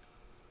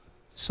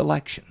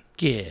selection.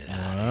 Get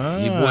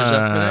out. You boys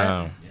up for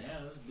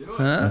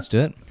that? Let's do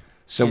it.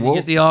 So Can you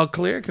get the all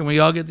clear? Can we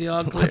all get the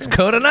all clear? Let's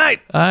go tonight.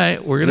 All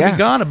right, we're going to Yeah. be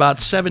gone about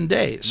 7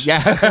 days.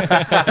 Yeah.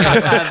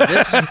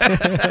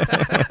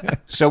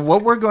 So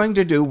what we're going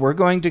to do, we're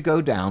going to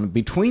go down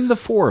between the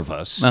four of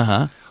us.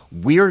 Uh-huh.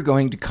 We are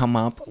going to come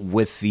up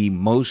with the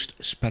most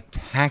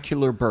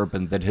spectacular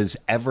bourbon that has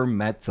ever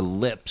met the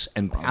lips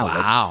and palate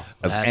Wow.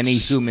 of That's- any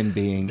human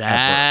being ever.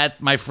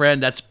 That, my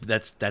friend, that's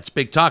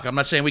big talk. I'm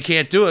not saying we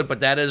can't do it, but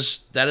that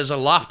is a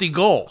lofty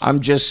goal. I'm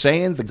just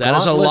saying That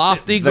is a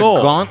lofty the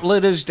goal.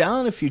 gauntlet is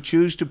down if you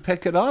choose to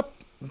pick it up.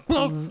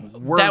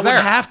 we're that there.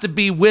 would have to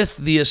be with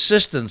the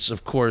assistance,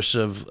 of course,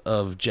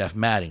 of Jeff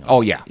Mattingly.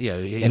 Oh, yeah.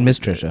 And Miss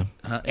Trisha.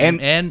 And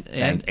Miss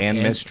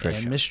Miss Trisha.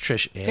 And Miss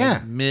Trisha. And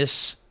Yeah.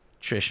 Miss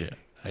Trisha.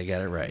 I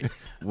got it right.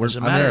 As a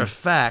I'm matter there. of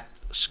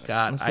fact,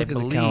 Scott, Let's I look at the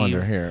believe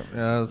calendar here.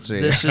 Let's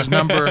see. this is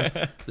number.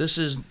 This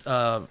is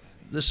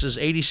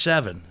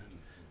 87.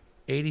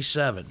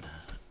 87.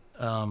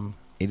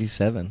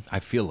 87. I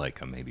feel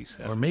like I'm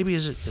 87. Or maybe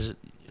is it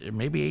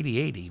maybe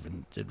 88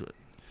 even.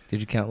 Did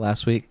you count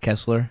last week?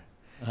 Kessler?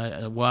 Well,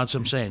 that's what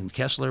I'm saying.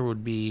 Kessler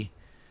would be,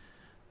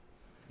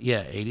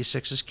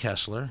 86 is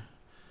Kessler,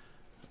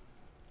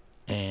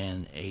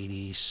 and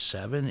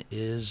 87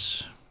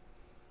 is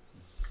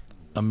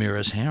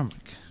Amira's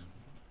Hamrick.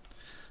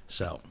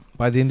 So,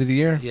 By the end of the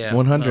year? yeah.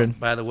 100.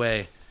 By the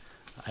way,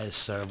 I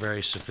saw a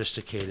very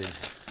sophisticated,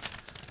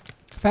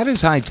 That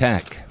is high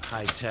tech.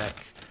 high-tech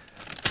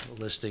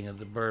listing of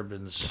the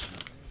bourbons.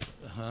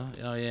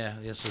 Oh, yeah.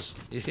 Yes,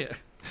 yeah.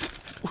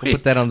 We'll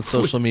put that on the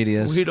social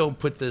medias. We don't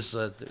put this.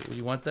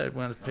 You want that?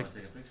 Want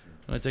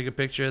to take a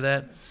picture of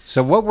that?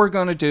 So what we're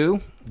going to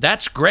do,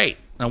 That's great.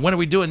 Now, when are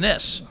we doing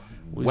this?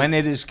 when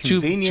it is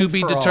convenient to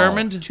be for all,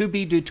 determined? to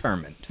be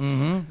determined.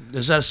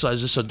 Is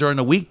this a during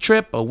the week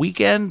trip, a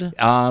weekend,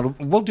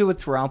 We'll do it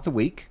throughout the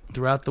week.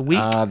 throughout the week?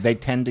 They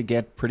tend to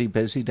get pretty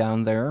busy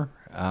down there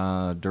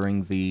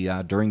during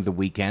the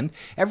weekend.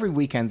 Every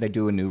weekend they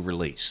do a new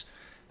release.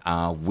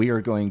 We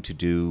are going to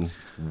do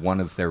one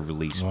of their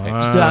release picks.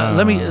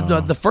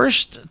 The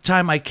first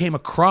time I came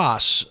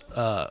across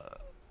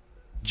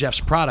Jeff's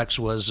products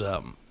was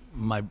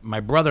my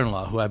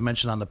brother-in-law, who I've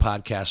mentioned on the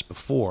podcast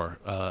before,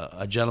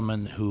 a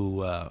gentleman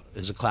who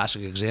is a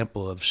classic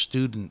example of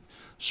student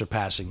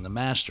surpassing the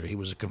master. He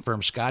was a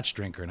confirmed Scotch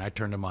drinker, and I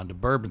turned him on to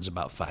bourbons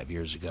about 5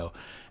 years ago,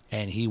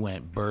 and he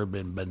went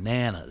bourbon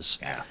bananas.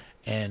 Yeah.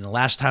 And the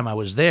last time I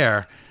was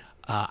there,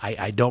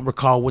 I don't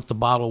recall what the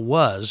bottle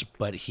was,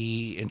 but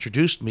he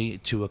introduced me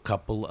to a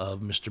couple of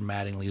Mr.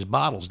 Mattingly's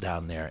bottles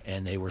down there,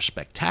 and they were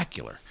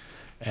spectacular.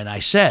 And I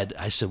said,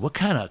 what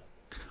kind of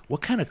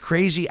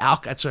crazy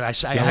alchemist?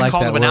 I like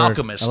called that him an word.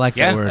 alchemist. I like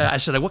that word. I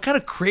said, what kind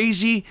of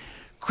crazy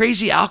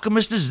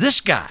alchemist is this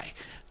guy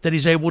that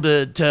he's able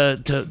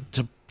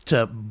to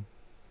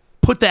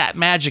put that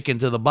magic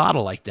into the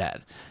bottle like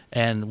that?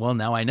 And well,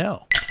 now I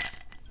know.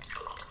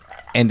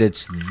 And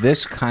it's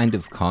this kind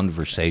of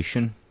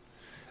conversation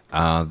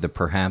that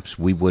perhaps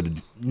we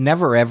would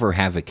never ever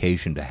have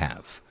occasion to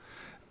have.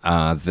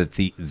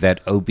 That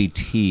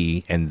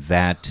OBT and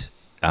that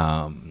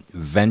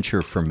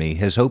venture for me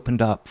has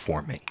opened up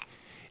for me,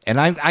 and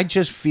I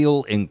just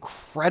feel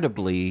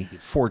incredibly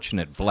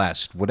fortunate,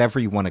 blessed, whatever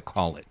you want to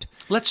call it.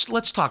 Let's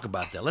talk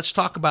about that. Let's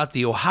talk about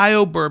the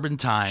Ohio Bourbon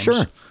Times,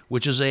 Sure.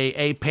 which is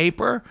a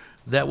paper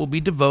that will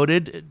be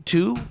devoted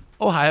to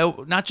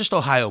Ohio, not just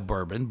Ohio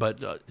bourbon, but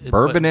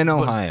Bourbon in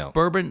Ohio.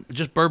 Bourbon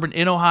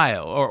in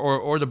Ohio,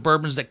 or the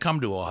bourbons that come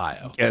to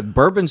Ohio,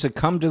 Bourbons that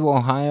come to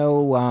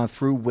Ohio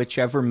through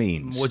whichever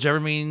means. whichever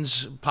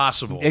means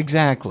possible,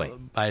 Exactly.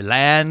 by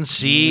land,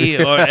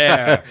 sea, or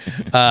air.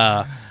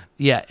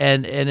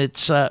 And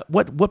it's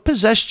what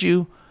possessed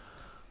you.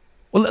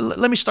 Well,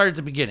 let me start at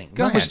the beginning.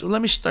 Go ahead.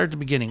 Let me start at the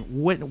beginning.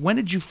 When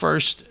did you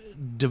first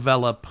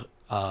develop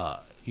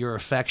your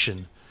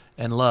affection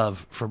and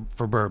love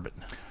for bourbon?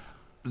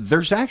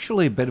 There's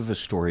actually a bit of a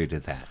story to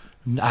that.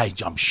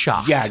 I'm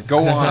shocked. Yeah,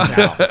 go on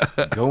now.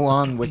 Go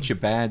on with your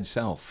bad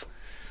self.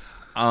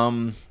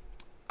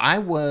 I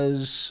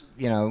was,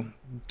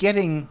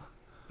 getting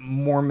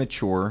more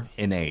mature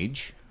in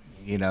age.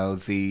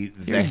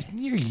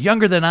 You're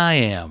younger than I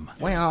am.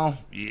 well,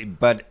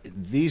 but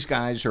these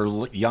guys are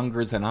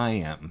younger than I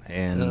am,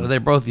 and They're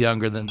both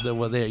younger than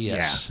they're yeah.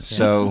 yes.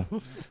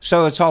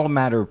 So it's all a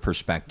matter of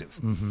perspective.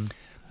 Mm-hmm.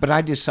 But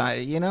I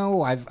decided,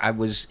 I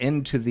was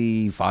into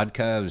the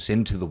vodka, I was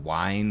into the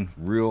wine,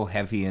 real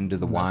heavy into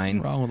the wine.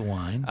 Nothing wrong with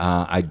wine.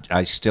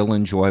 I still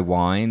enjoy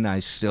wine. I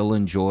still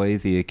enjoy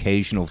the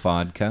occasional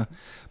vodka.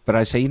 But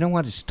I say, you know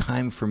what? It's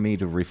time for me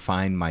to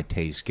refine my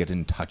taste, get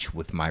in touch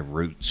with my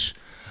roots.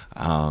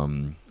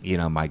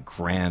 My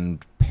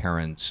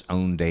grandparents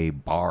owned a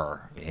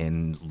bar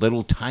in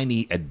little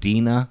tiny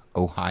Adena,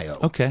 Ohio.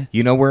 Okay.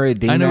 You know where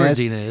Adena is? I know where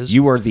Adena is.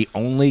 You are the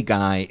only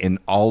guy in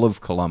all of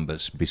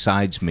Columbus,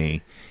 besides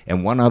me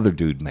and one other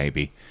dude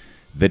maybe,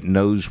 that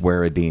knows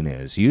where Adena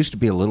is. It used to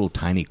be a little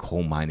tiny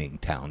coal mining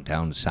town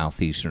down in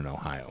southeastern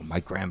Ohio. My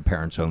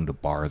grandparents owned a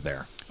bar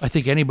there. I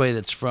think anybody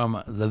that's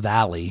from the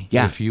valley,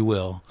 Yeah. if you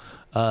will,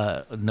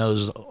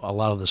 knows a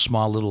lot of the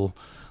small little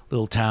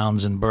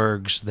towns and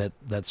burgs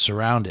that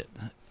surround it.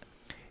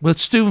 With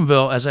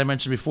Steubenville, as I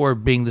mentioned before,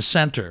 being the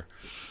center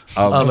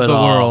of it the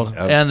all, world.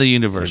 and the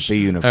universe. The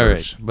universe. All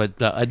right, but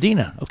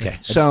Adena, okay.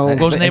 So What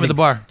was the name of the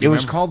bar? Do It you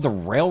was remember? called the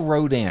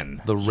Railroad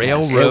Inn. The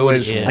Railroad It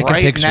was Inn. I can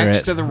right picture next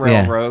it. to the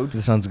Yeah, railroad.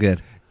 that sounds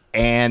good.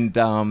 And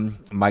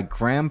my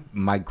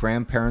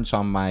grandparents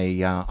on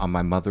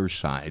my mother's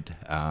side,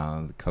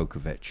 the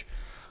Kokovich,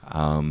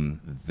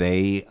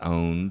 they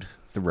owned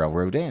the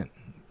Railroad Inn,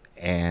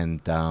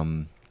 and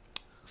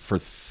for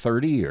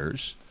 30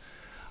 years,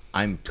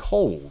 I'm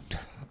told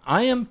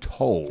I am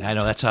told I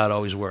know that's how it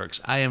always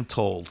works. I am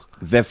told.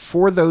 that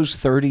for those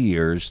 30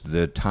 years,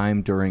 the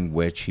time during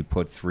which he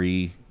put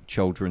 3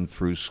 children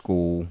through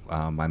school,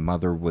 my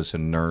mother was a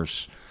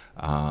nurse.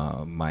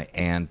 My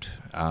aunt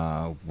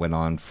went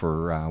on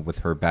for with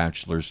her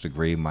bachelor's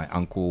degree. My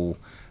uncle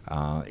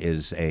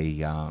is a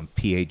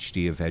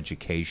PhD of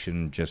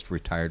education, just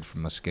retired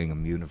from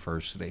Muskingum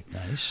University.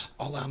 Nice.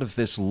 All out of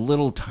this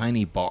little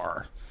tiny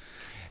bar.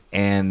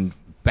 And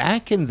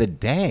back in the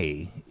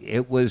day,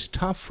 it was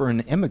tough for an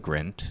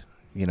immigrant,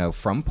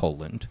 from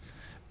Poland,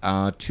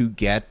 to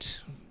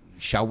get,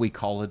 shall we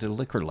call it, a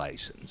liquor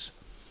license.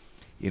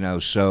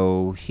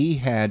 So he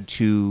had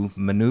to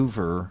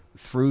maneuver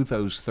through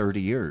those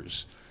 30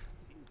 years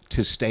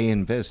to stay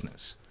in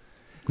business.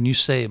 When you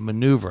say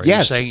maneuver,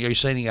 Yes. are you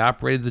saying he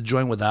operated the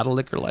joint without a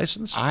liquor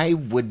license? I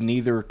would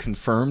neither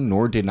confirm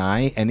nor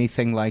deny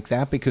anything like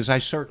that because I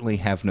certainly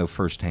have no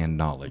firsthand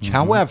knowledge.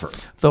 However,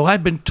 Though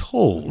I've been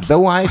told.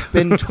 though I've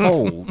been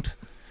told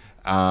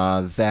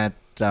that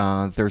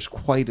there's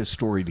quite a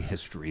storied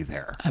history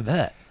there. I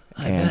bet.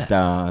 I bet.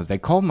 And they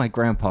called my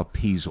grandpa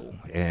Peasel.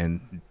 And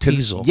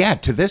Peasel? Yeah,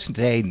 to this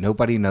day,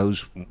 nobody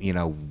knows,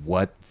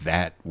 what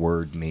that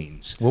word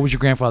means. What was your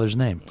grandfather's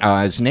name?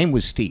 His name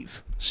was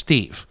Steve.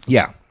 Steve.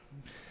 Yeah.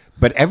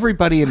 But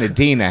everybody in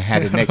Edina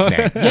had a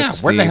nickname. Yeah,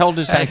 where the Steve. hell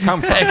does that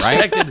come from,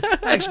 right?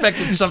 I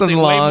expected something Something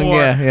long, way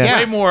more, yeah.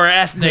 way more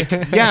ethnic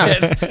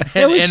Yeah.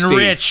 and was Steve.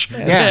 rich.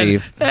 Yeah.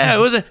 Steve. Yeah,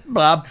 was it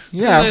Bob?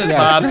 Yeah, It's yeah.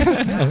 Bob.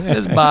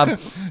 It's Bob.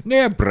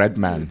 Yeah,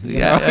 breadman.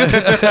 Yeah.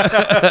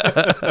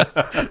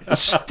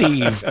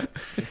 Steve.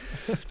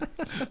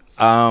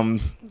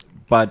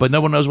 But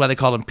no one knows why they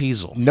called him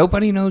Peasel.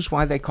 Nobody knows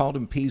why they called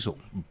him Peasel.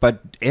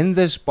 But in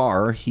this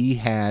bar,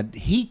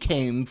 he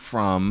came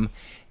from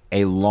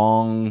a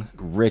long,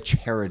 rich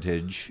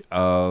heritage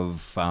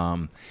of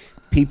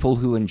people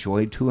who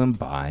enjoyed to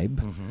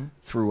imbibe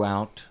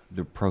throughout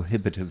the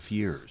prohibitive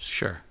years.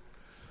 Sure.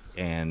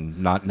 And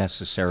not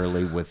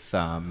necessarily with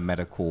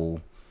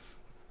medical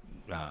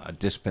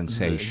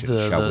dispensation,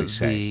 shall we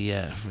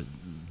say.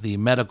 The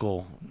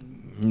medical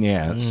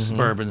Yes.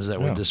 bourbons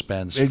that were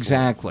dispensed.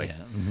 Exactly.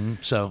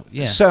 So,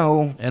 yeah.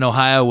 So, and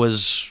Ohio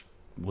was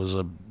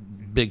a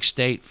big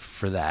state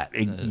for that.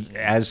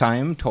 as I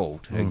am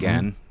told,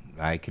 again,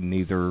 I can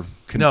neither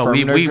confirm No,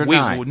 nor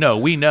deny.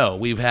 we know.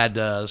 We've had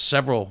a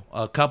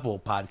couple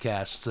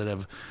podcasts that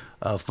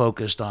have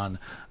focused on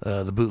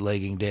the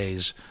bootlegging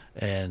days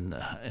and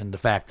the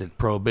fact that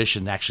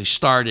Prohibition actually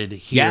started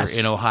here Yes.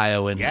 in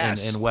Ohio and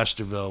Yes. in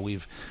Westerville.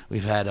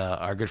 We've had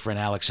our good friend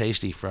Alex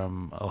Hasty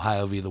from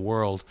Ohio v. the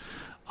World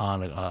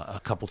on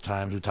a couple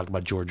times. We talked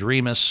about George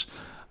Remus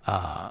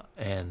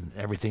and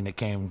everything that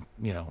came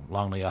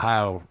along the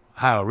Ohio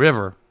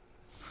River.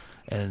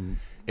 And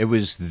It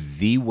was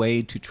the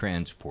way to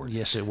transport.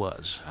 yes, it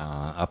was.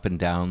 Up and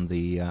down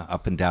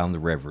the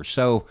river.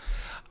 So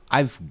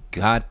I've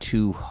got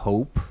to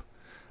hope,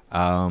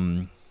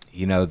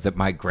 that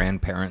my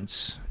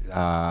grandparents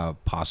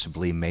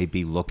possibly may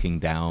be looking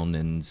down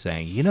and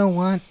saying, you know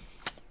what,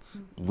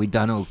 we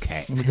done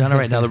okay. We've done it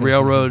right now. The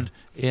railroad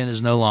inn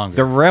is no longer.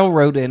 The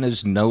railroad inn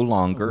is no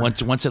longer.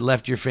 Once it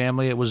left your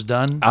family, it was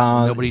done.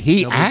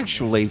 He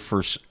actually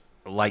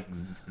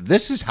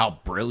this is how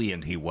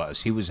brilliant he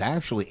was. He was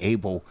actually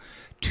able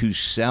to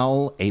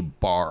sell a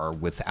bar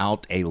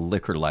without a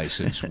liquor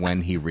license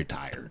when he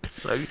retired.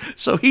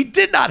 So he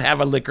did not have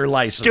a liquor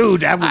license.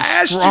 Dude, that was I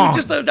asked strong.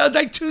 you just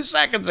like 2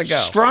 seconds ago.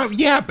 Strong,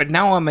 yeah, but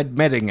now I'm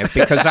admitting it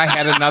because I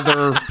had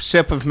another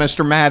sip of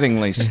Mr.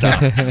 Mattingly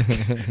stuff.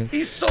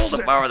 He sold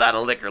a bar without a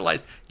liquor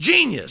license.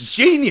 Genius.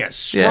 Genius,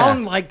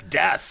 strong Yeah. like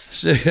death.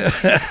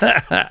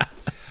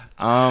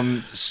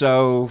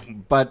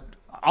 But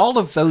all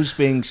of those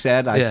being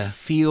said, I Yeah.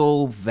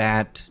 feel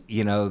that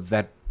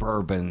that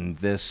bourbon,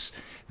 this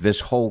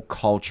whole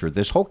culture,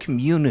 this whole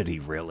community,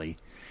 really,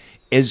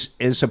 is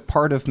a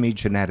part of me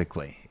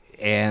genetically.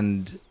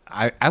 And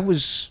I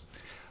was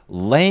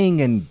laying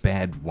in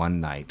bed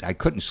one night. I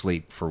couldn't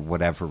sleep for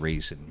whatever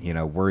reason.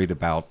 Worried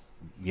about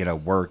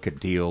work, a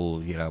deal,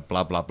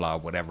 blah blah blah,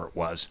 whatever it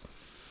was.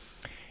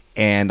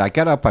 And I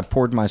got up. I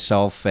poured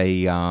myself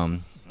a.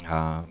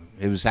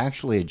 It was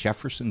actually a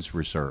Jefferson's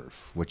Reserve,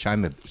 which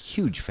I'm a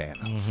huge fan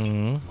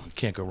of.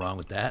 Can't go wrong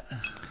with that.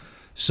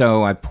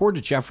 So I poured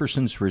a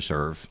Jefferson's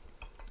Reserve,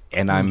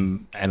 and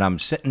I'm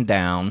sitting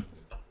down,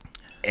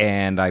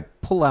 and I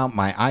pull out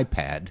my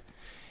iPad,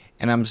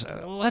 and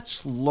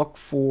let's look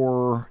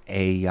for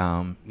a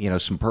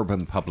some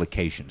bourbon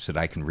publications that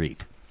I can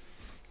read.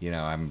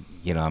 I'm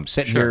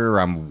sitting here,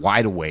 I'm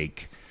wide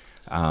awake.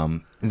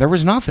 And there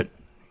was nothing.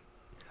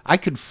 I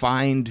could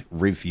find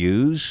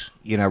reviews.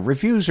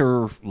 Reviews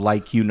are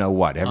like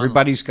what.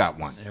 Everybody's got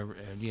one.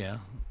 Yeah.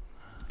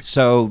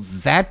 So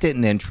that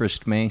didn't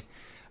interest me.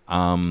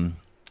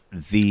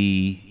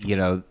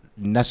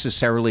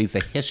 Necessarily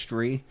the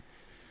history,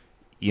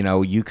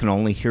 you can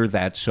only hear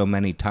that so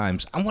many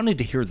times. I wanted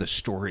to hear the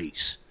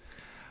stories.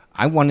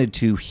 I wanted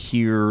to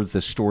hear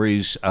the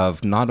stories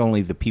of not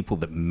only the people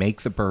that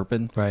make the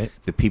bourbon, Right.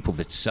 the people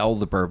that sell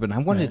the bourbon. I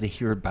wanted Right. to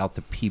hear about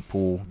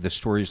the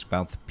stories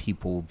about the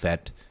people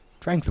that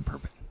drank the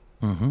bourbon.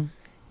 Mm-hmm.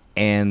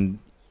 And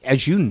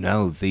as you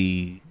know,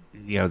 the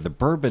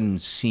bourbon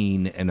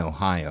scene in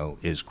Ohio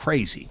is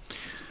crazy.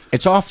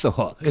 It's off the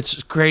hook.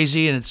 It's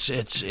crazy, and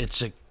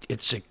it's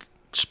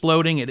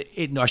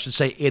exploding. I should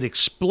say it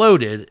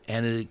exploded,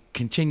 and it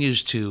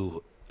continues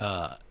to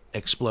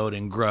explode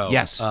and grow.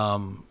 Yes.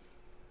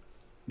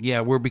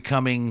 Yeah, we're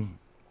becoming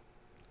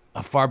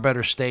a far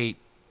better state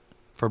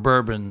for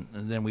bourbon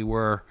than we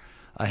were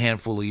a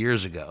handful of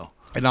years ago.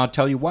 And I'll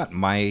tell you what,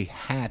 my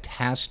hat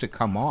has to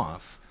come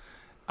off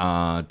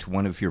to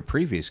one of your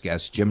previous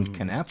guests, Jim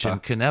Canepa. Jim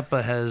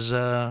Canepa has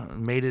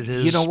made it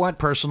his You know what?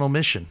 personal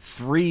mission.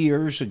 3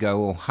 years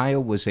ago, Ohio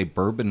was a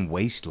bourbon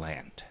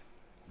wasteland.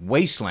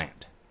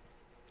 Wasteland.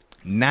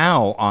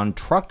 Now, on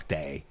Truck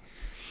Day,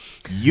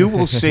 you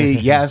will see,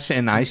 yes,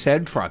 and I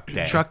said Truck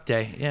Day. Truck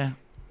Day, yeah.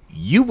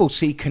 You will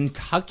see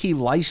Kentucky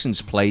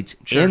license plates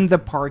Sure. in the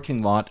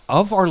parking lot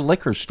of our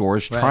liquor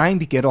stores Right. trying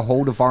to get a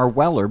hold of our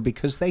Weller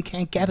because they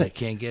can't get They it.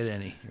 can't get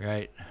any,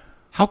 right?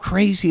 How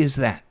crazy is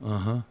that?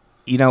 Uh-huh.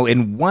 You know,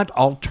 in what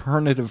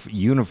alternative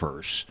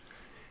universe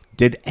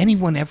did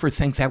anyone ever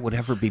think that would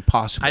ever be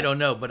possible? I don't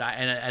know, but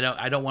I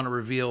don't want to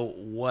reveal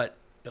what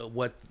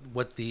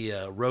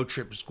the road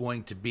trip is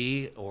going to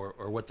be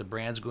or what the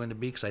brand's going to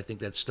be, because I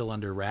think that's still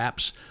under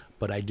wraps.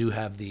 But I do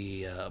have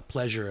the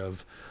pleasure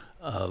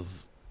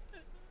of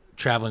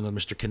traveling with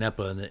Mr.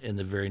 Canepa in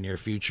the very near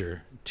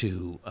future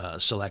to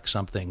select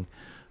something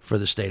for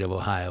the state of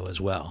Ohio as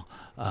well.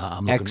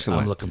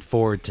 Excellent. I'm looking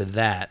forward to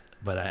that,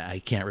 but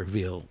I can't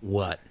reveal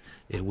what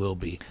it will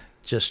be.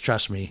 Just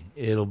trust me,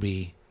 it'll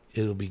be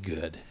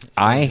good.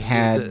 I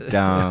had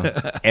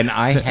and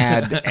I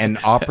had an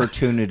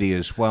opportunity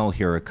as well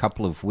here a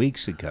couple of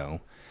weeks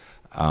ago,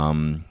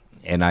 and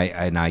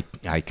I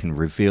can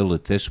reveal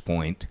at this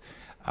point,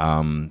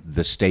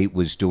 the state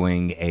was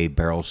doing a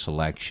barrel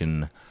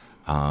selection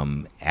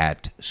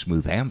at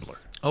Smooth Ambler.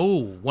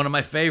 Oh, one of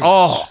my favorites.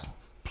 Oh,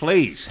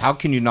 please! How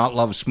can you not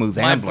love Smooth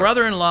My Ambler?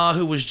 brother-in-law,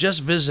 who was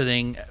just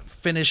visiting,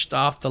 finished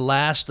off the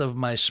last of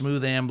my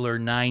Smooth Ambler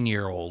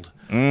 9-year-old,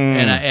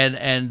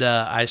 and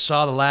I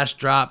saw the last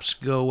drops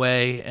go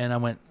away, and I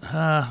went,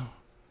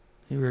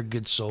 you were a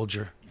good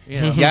soldier. You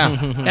know? Yeah,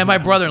 And my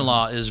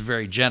brother-in-law is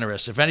very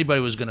generous. If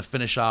anybody was going to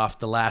finish off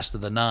the last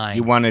of the 9,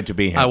 you wanted to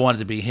be him. I wanted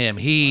to be him.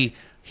 He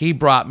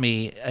brought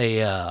me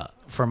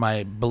for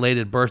my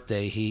belated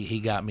birthday. He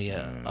got me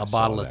a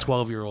bottle of that.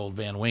 12-year-old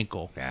Van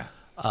Winkle. Yeah.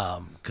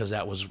 Because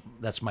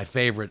that's my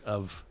favorite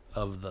of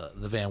the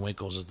Van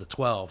Winkles is the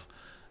 12.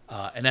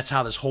 And that's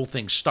how this whole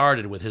thing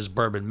started with his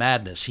bourbon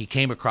madness. He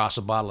came across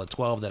a bottle of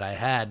 12 that I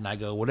had, and I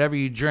go, whatever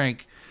you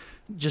drink,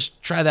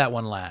 just try that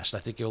one last. I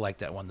think you'll like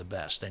that one the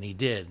best. And he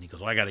did. And he goes,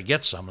 well, I got to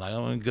get some. And I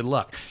go, good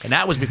luck. And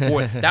that was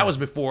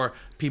before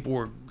people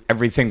were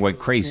Everything went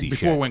crazy.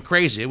 before it shit. went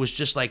crazy. It was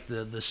just like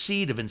the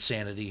seed of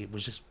insanity. It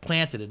was just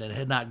planted and it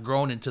had not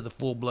grown into the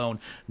full-blown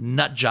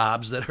nut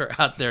jobs that are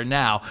out there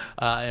now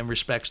in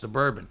respects to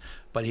bourbon.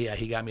 But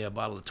he got me a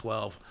bottle of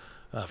 12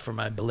 for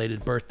my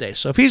belated birthday.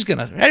 So if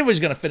anybody's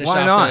gonna finish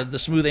Why off not? the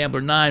Smooth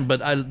Ambler 9, but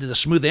the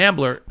Smooth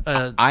Ambler,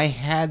 I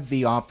had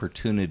the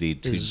opportunity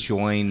to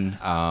join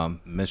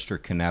Mr.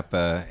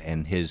 Canepa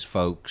and his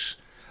folks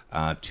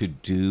to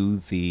do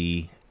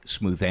the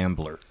Smooth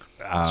Ambler.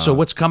 so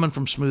what's coming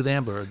from Smooth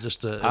Ambler?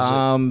 Just is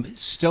it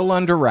Still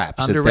under wraps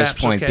under at wraps?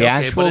 this point. Okay, The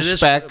okay, actual but it is-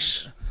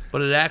 specs.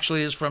 But it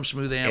actually is from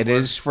Smooth Ambler. It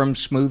is from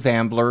Smooth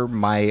Ambler.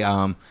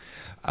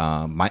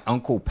 My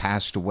uncle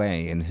passed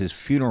away, and his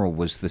funeral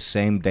was the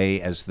same day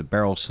as the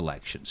barrel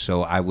selection.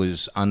 So I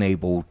was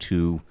unable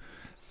to,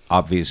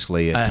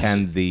 obviously,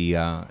 attend the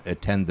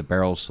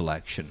barrel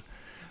selection.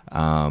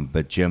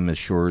 But Jim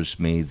assures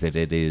me that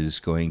it is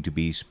going to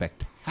be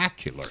spectacular.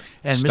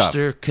 And stuff.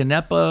 Mr.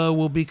 Canepa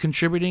will be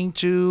contributing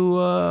to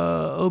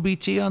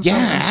OBT on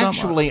Yeah, some.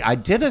 actually, I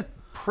did a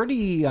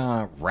pretty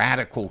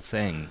radical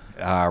thing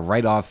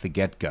right off the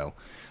get-go.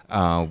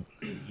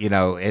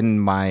 In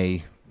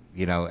my,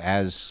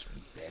 as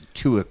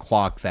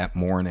 2:00 that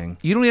morning.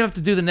 You don't even have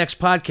to do the next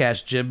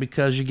podcast, Jim,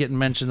 because you're getting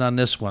mentioned on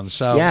this one.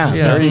 So Yeah,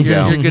 there you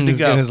go. You're good to He's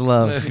getting go. his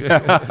love.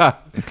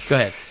 Go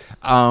ahead.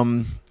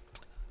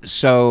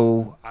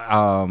 So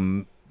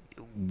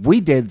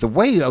we did, the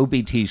way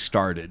OBT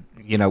started,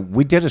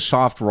 we did a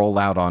soft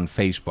rollout on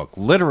Facebook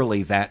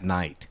literally that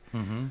night.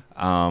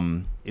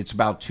 It's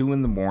about 2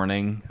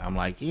 a.m. I'm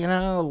like,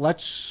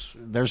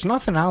 there's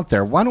nothing out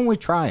there. Why don't we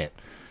try it?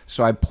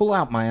 So I pull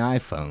out my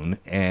iPhone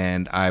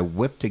and I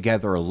whip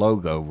together a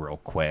logo real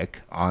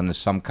quick on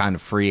some kind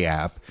of free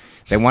app.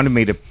 They wanted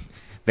me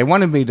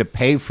to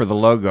pay for the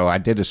logo. I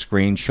did a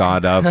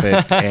screenshot of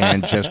it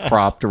and just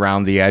cropped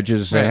around the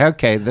edges. Said,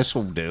 okay, this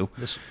will do.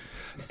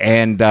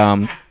 And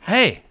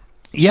Hey,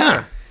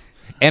 yeah,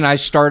 and I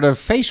start a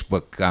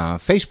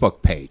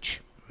Facebook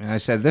page, and I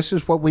said, "This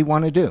is what we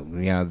want to do.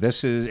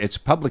 It's a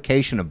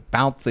publication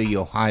about the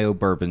Ohio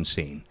bourbon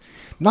scene,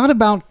 not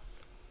about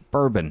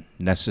bourbon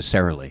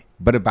necessarily,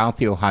 but about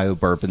the Ohio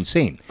bourbon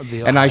scene.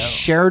 The And I Ohio.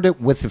 shared it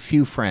with a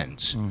few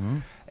friends.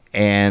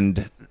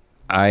 And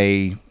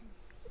I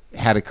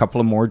had a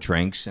couple of more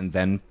drinks and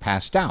then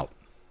passed out.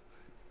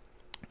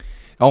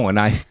 Oh, and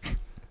I'm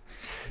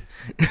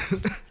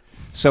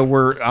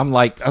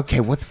like, okay,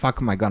 what the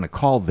fuck am I going to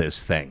call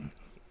this thing?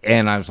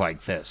 And I was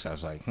like this. I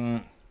was like,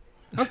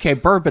 okay,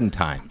 Bourbon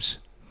Times.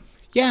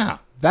 Yeah,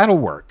 that'll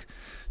work.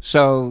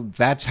 So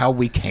that's how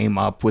we came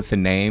up with the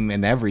name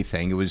and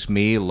everything. It was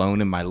me alone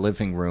in my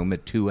living room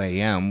at 2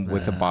 a.m.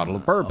 with a bottle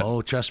of bourbon.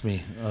 Oh, trust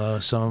me.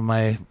 Some of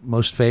my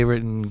most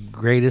favorite and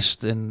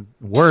greatest and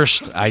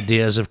worst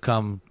ideas have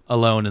come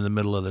alone in the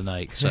middle of the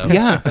night. So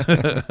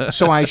Yeah.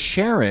 So I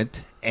share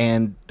it,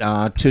 and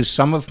to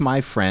some of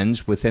my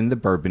friends within the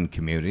bourbon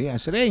community, I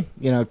said, hey,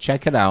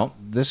 check it out.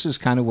 This is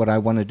kind of what I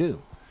want to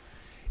do.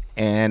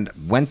 And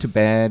went to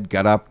bed,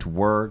 got up to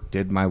work,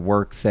 did my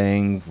work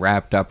thing,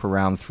 wrapped up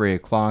around 3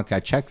 o'clock. I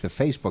checked the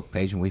Facebook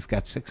page, and we've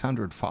got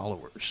 600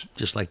 followers.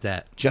 just like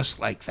that, Just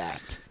like that.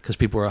 because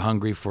people are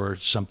hungry for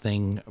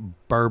something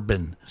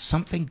bourbon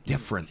Something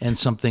different. and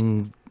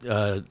something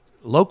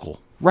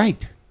local.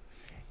 Right.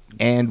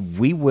 And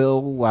we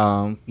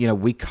will,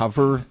 we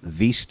cover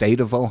the state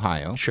of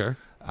Ohio. Sure.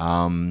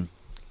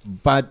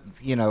 But,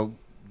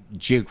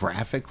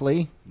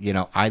 geographically,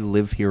 I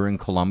live here in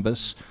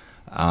Columbus.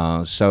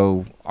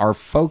 So our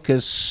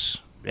focus,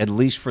 at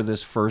least for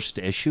this first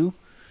issue,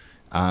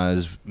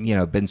 has,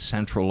 been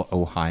Central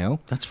Ohio.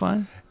 That's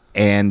fine.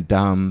 And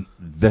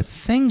the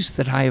things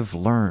that I have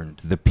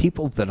learned, the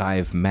people that I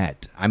have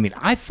met, I mean,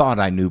 I thought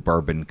I knew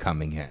bourbon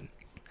coming in.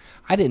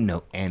 I didn't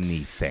know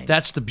anything.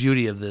 That's the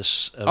beauty of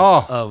this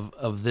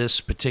of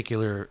this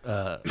particular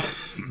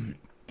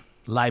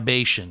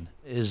libation,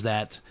 is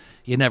that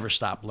you never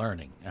stop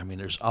learning. I mean,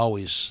 there's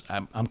always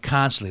I'm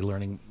constantly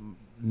learning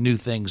new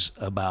things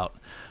about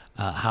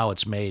how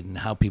it's made and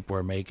how people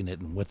are making it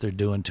and what they're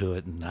doing to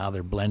it and how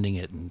they're blending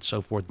it and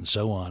so forth and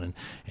so on.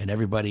 And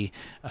everybody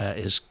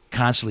is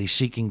constantly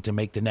seeking to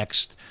make the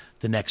next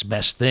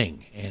best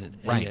thing. And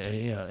Right.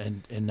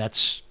 and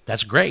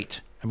that's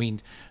great. I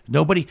mean,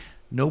 nobody.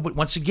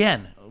 Once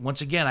again,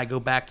 I go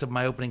back to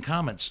my opening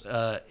comments.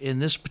 In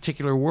this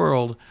particular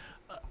world,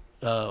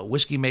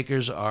 whiskey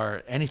makers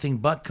are anything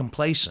but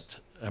complacent.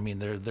 I mean,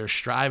 they're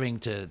striving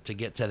to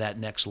get to that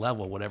next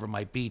level, whatever it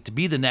might be, to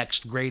be the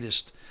next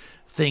greatest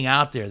thing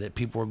out there that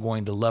people are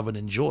going to love and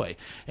enjoy.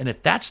 And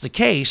if that's the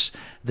case,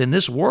 then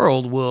this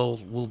world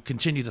will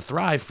continue to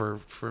thrive for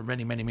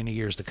many, many, many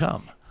years to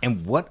come.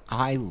 And what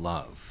I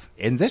love,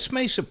 and this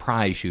may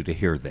surprise you to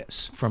hear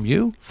this From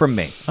you? from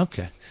me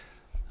Okay.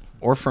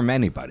 or from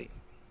anybody,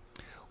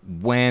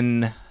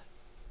 when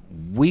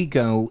we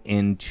go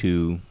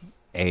into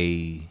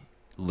a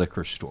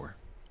liquor store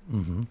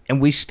and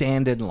we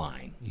stand in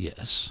line,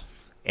 Yes.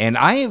 and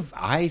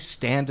I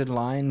stand in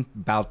line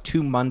about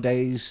 2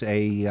 Mondays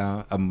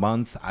a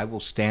month. I will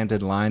stand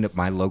in line at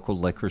my local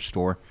liquor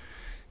store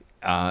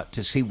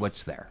to see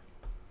what's there.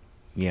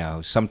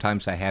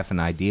 Sometimes I have an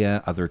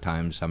idea, other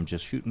times I'm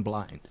just shooting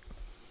blind.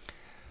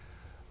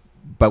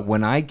 But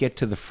when I get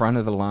to the front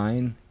of the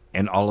line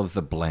and all of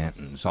the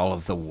Blantons, all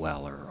of the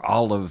Weller,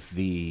 all of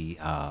the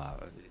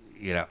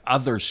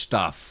other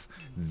stuff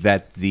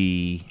that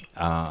the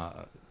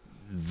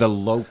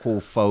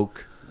local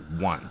folk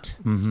want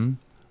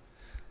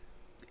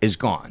is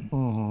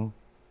gone.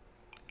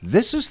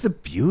 This is the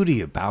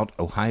beauty about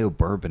Ohio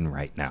bourbon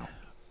right now.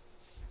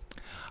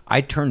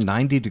 I turn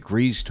 90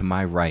 degrees to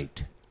my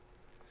right,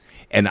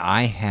 and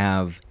I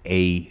have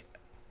a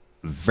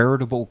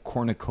veritable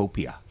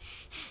cornucopia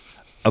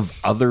of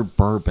other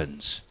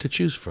bourbons To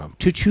choose from.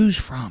 to choose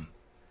from.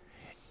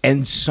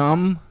 And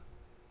some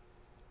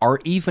are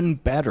even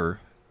better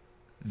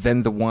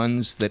than the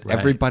ones that Right.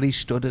 everybody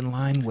stood in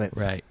line with.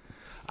 Right.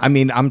 I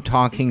mean, I'm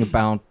talking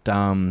about,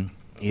 the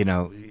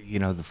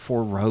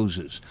Four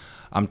Roses.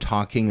 I'm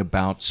talking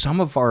about some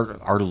of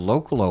our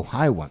local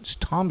Ohioans.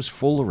 Tom's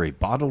Foolery,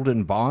 Bottled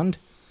and Bond.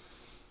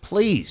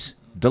 Please,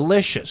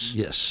 delicious.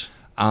 Yes.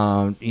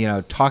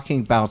 Talking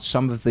about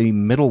some of the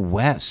Middle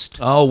West.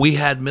 Oh, we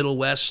had Middle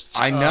West.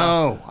 I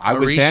know. I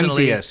was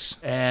recently, envious.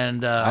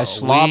 and I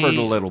slobbered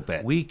a little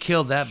bit. We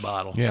killed that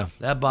bottle. Yeah.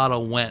 that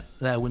bottle went.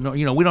 We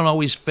don't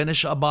always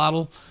finish a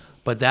bottle,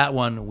 but that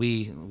one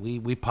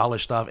we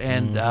polished off.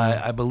 And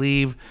I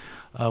believe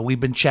we've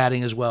been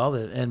chatting as well.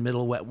 And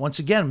Middle West, once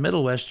again,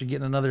 Middle West, you're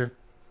getting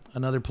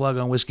another plug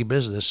on Whiskey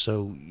Business.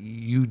 So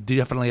you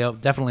definitely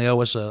owe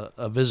us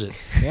a visit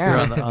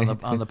Yeah. here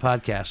on the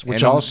podcast.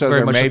 Which And I'm also,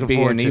 very there much may looking be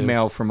forward an to.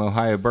 email from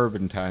Ohio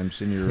Bourbon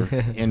Times in your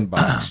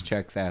inbox.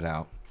 Check that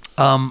out.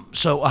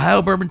 So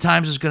Ohio Bourbon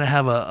Times is going to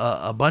have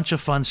a bunch of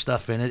fun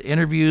stuff in it.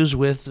 Interviews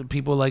with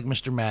people like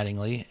Mr.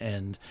 Mattingly,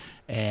 and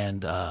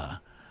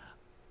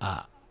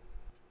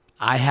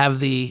I have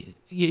the.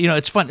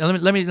 It's fun.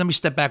 Let me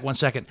step back 1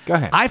 second. Go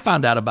ahead. I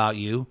found out about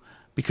you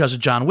because of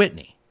John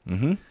Whitney.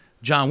 Mm-hmm.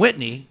 John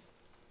Whitney,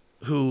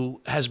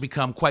 who has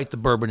become quite the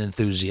bourbon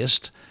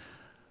enthusiast.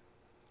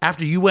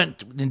 After you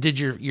went and did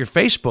your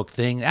Facebook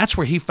thing, that's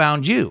where he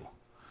found you.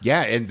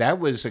 Yeah, and that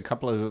was a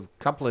couple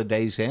of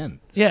days in.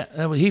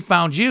 Yeah, he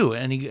found you,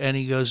 and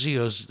he goes,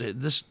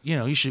 this,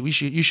 you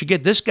should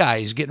get this guy.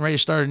 He's getting ready to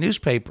start a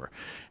newspaper,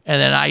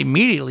 and then I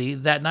immediately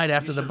that night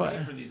after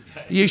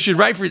you should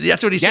write for.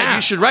 That's what he said. Yeah.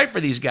 You should write for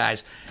these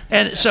guys.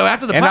 And so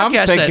after the And I'm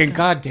podcast, thinking,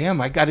 God damn,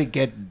 I got to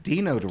get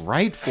Dino to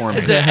write for me.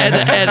 and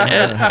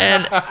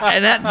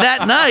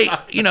that night,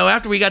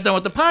 after we got done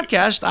with the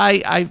podcast,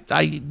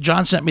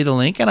 John sent me the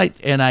link, and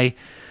I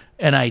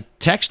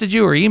texted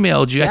you or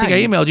emailed you. I think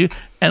I emailed you,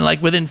 and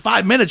like within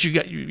 5 minutes,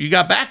 you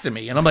got back to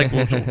me, and I'm like,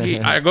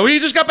 I go, you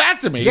just got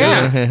back to me,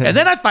 Yeah. And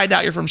then I find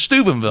out you're from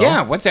Steubenville,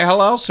 Yeah, what the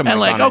hell else am I and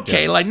like, gonna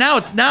okay, do? like now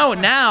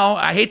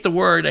I hate the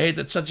word, I hate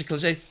that such a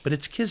cliche, but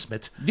it's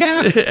kismet.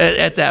 Yeah.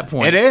 at that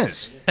point, It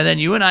is. and then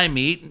you and I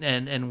meet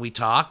and we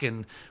talk,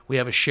 and we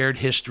have a shared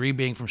history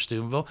being from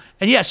Steubenville.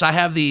 And yes, I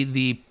have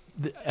the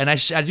and I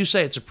do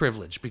say it's a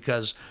privilege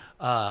because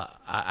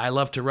I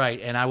love to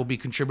write, and I will be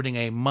contributing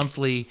a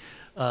monthly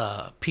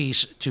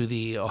piece to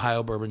the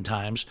Ohio Bourbon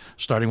Times,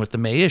 starting with the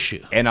May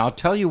issue. And I'll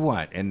tell you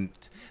what, and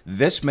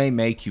this may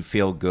make you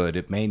feel good.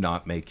 It may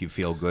not make you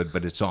feel good,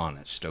 but it's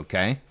honest,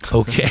 okay?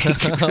 Okay.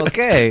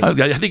 Okay.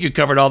 I think you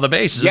covered all the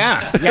bases.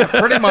 Yeah,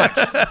 pretty much.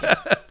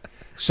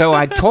 So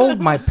I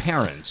told my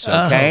parents,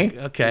 okay,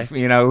 okay.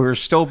 who are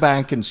still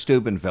back in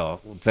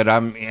Steubenville, that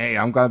I'm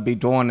going to be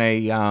doing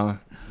a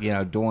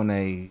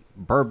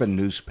bourbon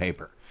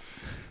newspaper.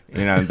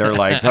 They're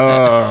like,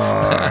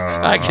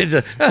 oh, I can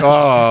just,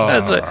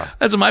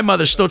 that's my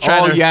mother's still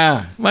trying Oh, to.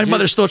 yeah. My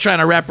mother's still trying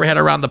to wrap her head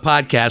around the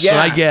podcast, so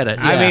I get it.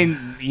 I yeah. mean,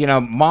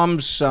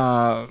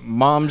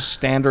 mom's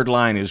standard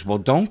line is, well,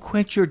 don't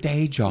quit your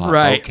day job.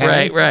 Right,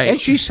 okay? right. And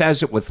she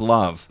says it with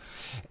love.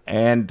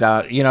 And,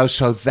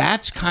 so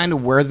that's kind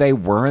of where they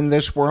were in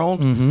this world.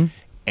 Mm-hmm.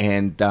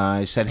 And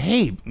I said,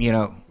 hey,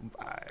 Dino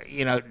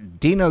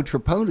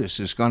Tripodis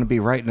is going to be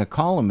writing a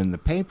column in the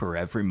paper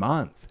every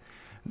month.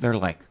 They're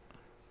like,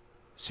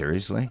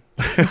 seriously?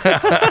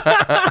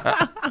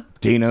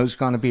 Dino's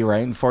going to be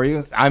writing for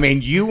you? I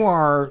mean, you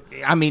are,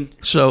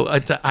 So I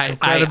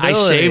credibility,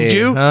 saved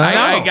you. huh?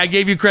 I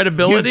gave you you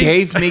credibility.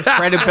 gave me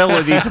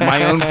credibility to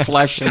my own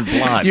flesh and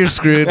blood. You're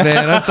screwed,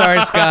 man. I'm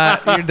sorry,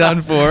 Scott. You're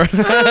done for.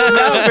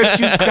 No, but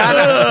you've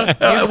got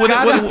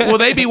to. Will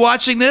they be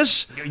watching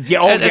this?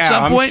 Yeah, at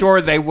some I'm point? sure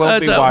they will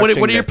be What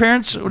watching. are your this.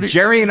 parents?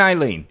 Jerry and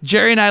Eileen.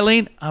 Jerry and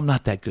Eileen? I'm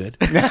not that good.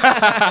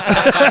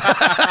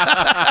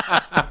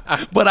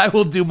 But I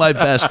will do my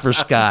best for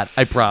Scott.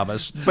 I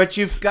promise. But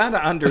you've got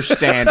to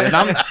understand,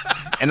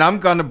 and I'm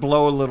going to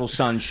blow a little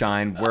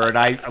sunshine where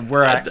I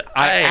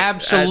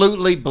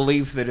absolutely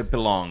believe that it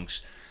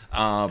belongs.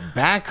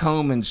 Back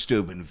home in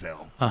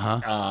Steubenville,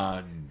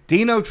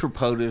 Dino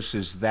Tripodis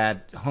is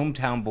that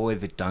hometown boy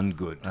that done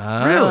good.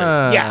 Really?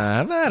 Yeah.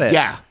 How about it?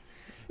 Yeah.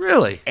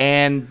 Really?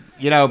 And,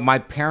 my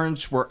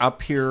parents were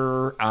up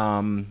here,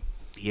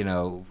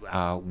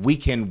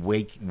 week in,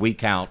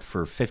 week out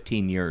for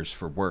 15 years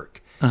for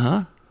work.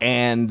 Uh-huh.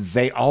 And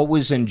they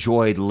always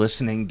enjoyed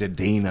listening to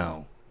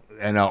Dino,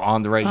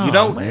 on the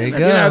radio. there you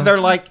go. They're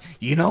like,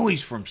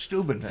 he's from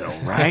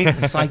Steubenville, right?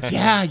 It's like,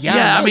 yeah.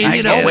 Yeah, I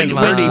mean, when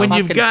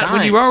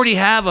you already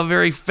have a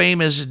very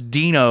famous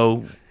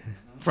Dino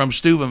from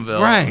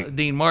Steubenville, Right.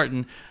 Dean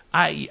Martin,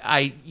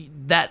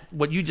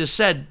 what you just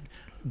said,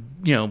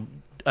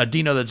 a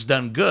Dino that's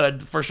done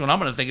good. The first one I'm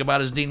going to think about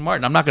is Dean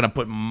Martin. I'm not going to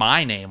put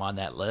my name on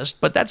that list,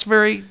 but that's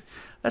very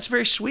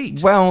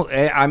sweet. Well,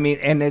 I mean,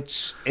 and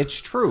it's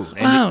true.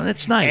 And, Wow,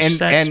 that's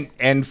nice.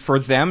 And for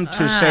them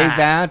to say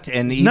that,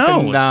 and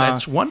even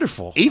that's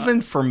wonderful.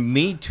 Even for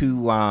me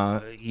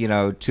to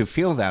to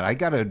feel that, I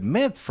got to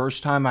admit,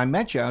 first time I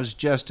met you, I was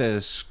just a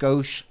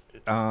skosh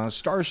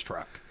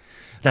starstruck.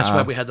 That's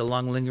why we had the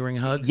long lingering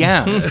hug.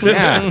 Yeah,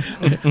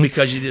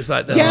 Because you just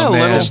thought, Yeah, a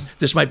little.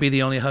 this might be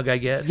the only hug I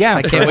get. yeah.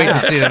 I can't wait to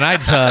see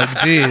tonight's hug.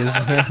 Jeez.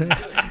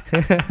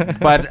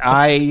 But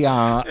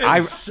I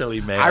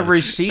Silly man. I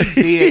received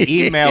via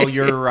email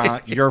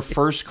your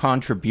first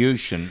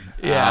contribution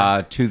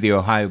to the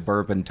Ohio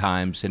Bourbon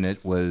Times, and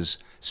it was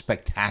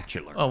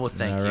spectacular. Oh well,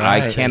 thank you.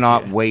 right. I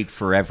cannot wait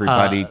for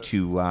everybody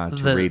to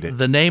read it.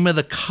 The name of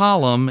the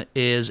column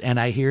is "And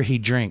I Hear He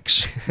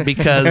Drinks"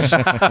 because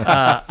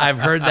I've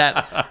heard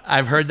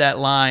that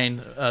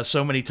line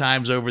so many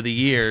times over the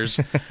years.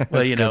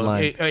 Well, a good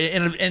line.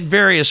 in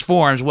various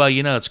forms. Well,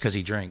 it's because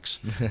he drinks,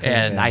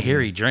 and I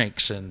hear he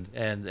drinks,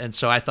 and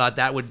so I thought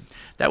that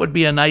would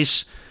be a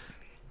nice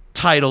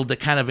title that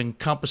kind of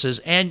encompasses,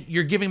 and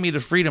you're giving me the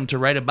freedom to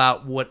write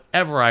about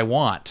whatever I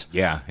want.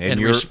 Yeah, and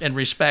in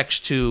respects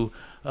to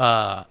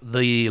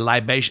the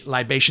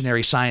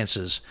libationary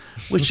sciences,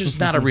 which is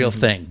not a real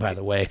thing, by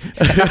the way.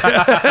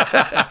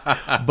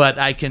 But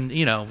I can,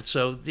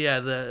 so yeah,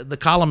 the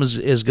column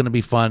is going to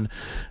be fun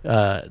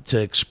to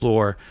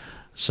explore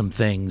some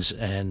things,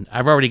 and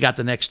I've already got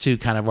the next two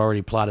kind of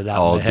already plotted out.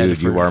 Oh, in the head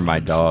dude, you are my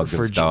dog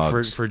for of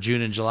dogs. for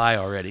June and July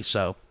already.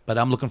 So, but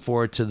I'm looking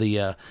forward to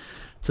the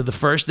to the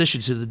first issue,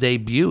 to the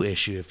debut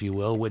issue, if you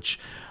will, which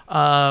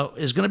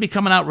is going to be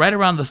coming out right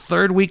around the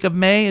third week of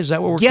May. Is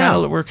that what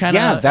we're kind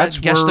of that's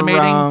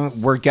guesstimating?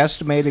 We're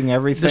guesstimating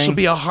everything. This will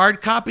be a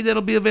hard copy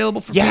that'll be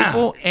available for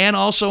people, and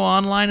also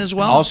online as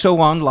well. Also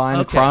online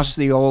across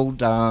the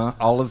old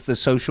all of the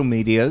social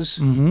medias.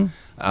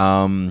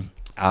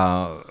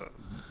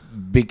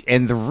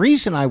 And the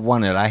reason I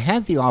wanted, I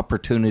had the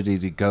opportunity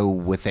to go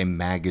with a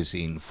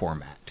magazine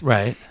format.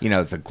 Right.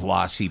 The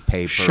glossy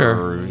paper,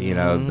 Sure.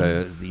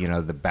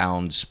 the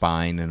bound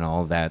spine and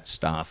all that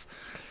stuff.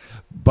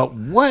 But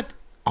what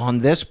on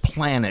this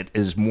planet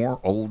is more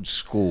old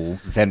school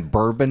than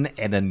bourbon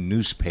and a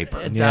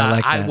newspaper? Yeah, I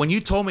like that. When you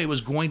told me it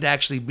was going to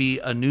actually be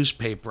a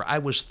newspaper, I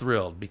was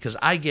thrilled because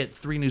I get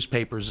 3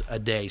 newspapers a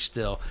day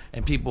still,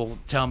 and people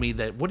tell me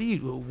that,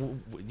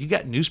 you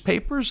got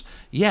newspapers?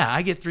 Yeah,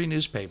 I get 3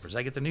 newspapers.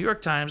 I get the New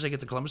York Times, I get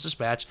the Columbus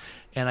Dispatch,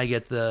 and I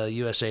get the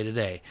USA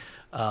Today.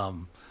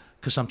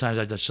 Because sometimes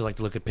I just like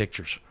to look at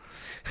pictures.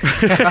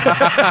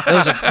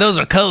 Those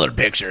are colored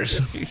pictures.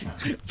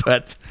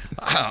 But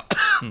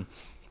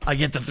I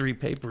get the 3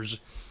 papers,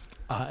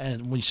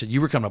 and when you said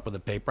you were coming up with a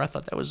paper, I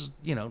thought that was,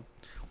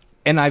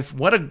 And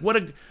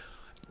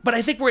But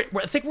I think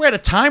we're at a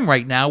time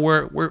right now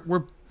where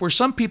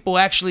some people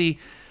actually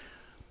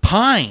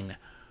pine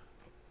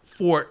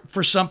for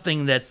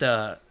something that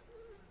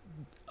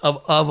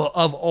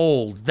of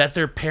old that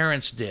their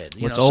parents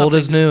did. What's old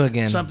is new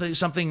again.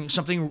 Something.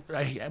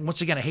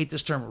 Once again, I hate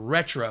this term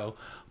retro,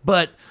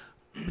 but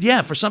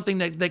yeah, for something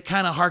that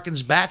kind of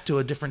harkens back to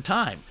a different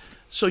time.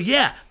 So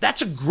yeah,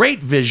 that's a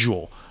great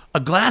visual. A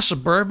glass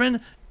of bourbon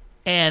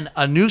and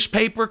a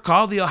newspaper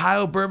called the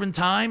Ohio Bourbon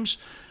Times.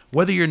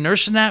 Whether you're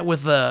nursing that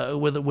with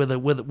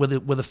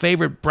a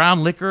favorite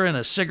brown liquor and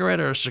a cigarette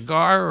or a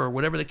cigar or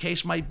whatever the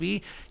case might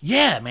be,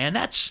 yeah, man,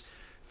 that's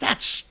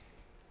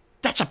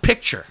a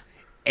picture.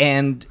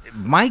 And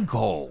my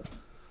goal,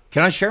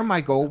 can I share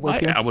my goal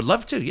with you? I would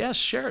love to. Yes,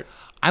 share it.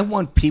 I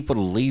want people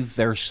to leave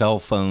their cell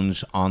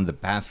phones on the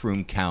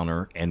bathroom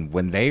counter, and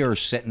when they are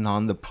sitting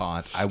on the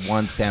pot, I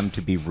want them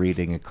to be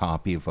reading a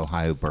copy of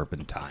Ohio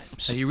Bourbon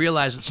Times. And you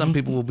realize that some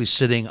people will be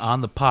sitting on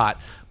the pot,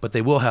 but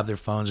they will have their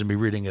phones and be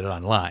reading it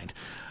online.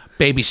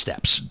 Baby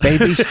steps.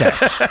 Baby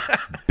steps.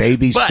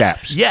 Baby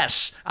steps.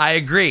 Yes, I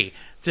agree.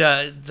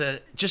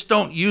 Just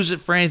don't use it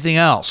for anything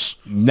else.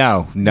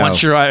 No.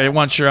 Once you're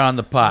on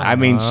the pot. I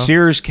mean,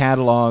 Sears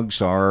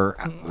catalogs are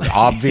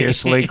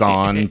obviously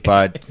gone,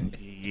 but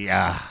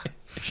yeah,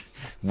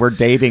 we're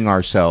dating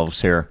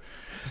ourselves here.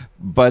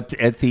 But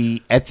at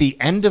the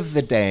end of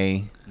the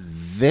day,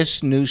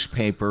 this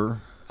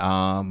newspaper,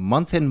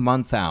 month in,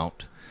 month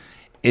out,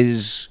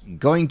 is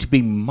going to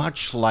be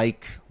much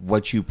like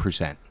what you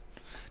present.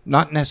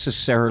 Not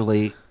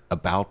necessarily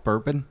about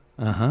bourbon,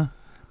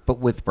 but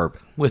with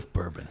bourbon. With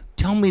bourbon.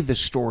 Tell me the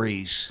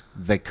stories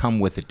that come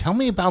with it. Tell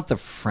me about the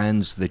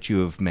friends that you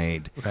have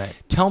made. Right.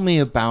 Tell me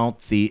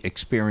about the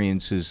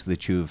experiences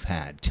that you have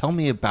had. Tell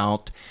me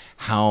about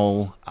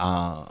how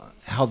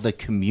the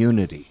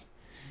community.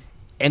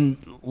 And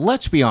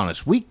let's be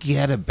honest, we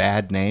get a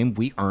bad name.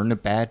 We earn a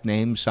bad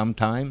name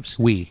sometimes.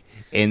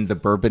 In the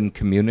bourbon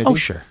community. Oh,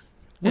 sure.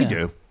 We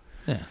do.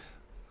 Yeah.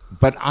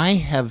 But I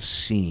have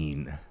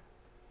seen,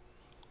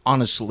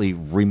 honestly,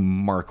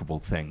 remarkable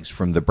things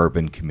from the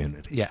bourbon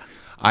community. Yeah.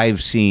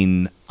 I've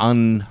seen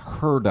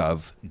unheard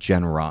of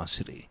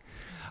generosity.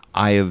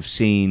 I have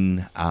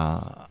seen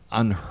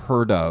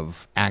unheard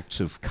of acts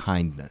of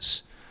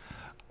kindness.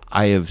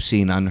 I have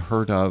seen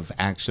unheard of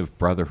acts of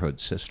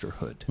brotherhood,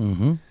 sisterhood,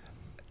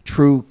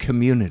 true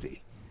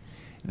community.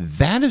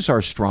 That is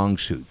our strong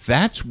suit.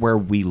 That's where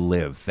we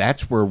live.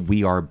 That's where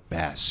we are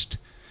best.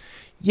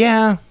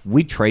 Yeah,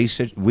 we chase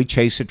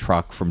a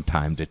truck from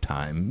time to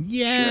time.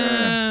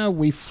 Yeah, sure.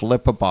 We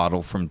flip a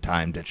bottle from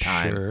time to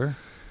time. Sure.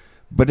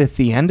 But at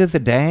the end of the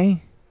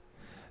day,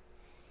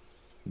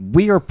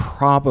 we are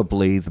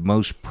probably the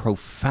most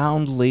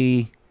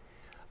profoundly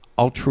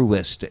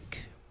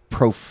altruistic,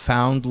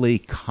 profoundly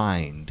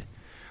kind,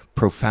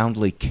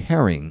 profoundly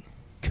caring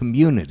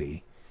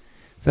community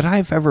that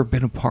I've ever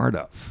been a part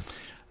of.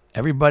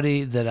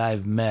 Everybody that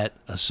I've met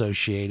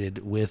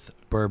associated with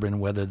bourbon,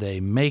 whether they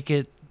make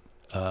it,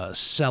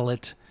 sell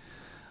it,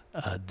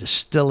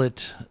 distill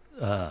it,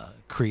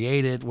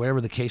 create it, whatever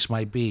the case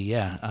might be,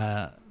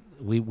 yeah.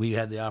 We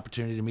had the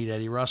opportunity to meet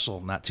Eddie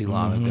Russell not too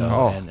long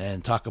ago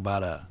and talk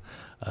about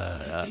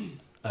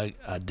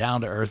a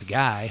down-to-earth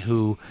guy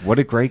who... What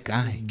a great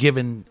guy.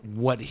 Given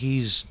what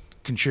he's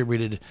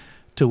contributed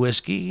to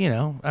whiskey,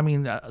 I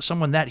mean,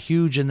 someone that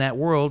huge in that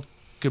world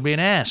could be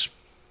an ass.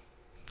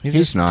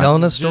 He's not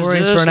telling us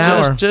stories for an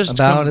hour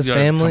about his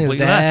family, his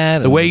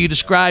dad. The way you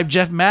described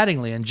Jeff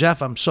Mattingly. And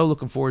Jeff, I'm so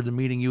looking forward to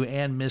meeting you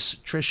and Miss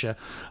Tricia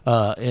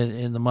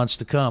in the months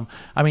to come.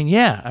 I mean,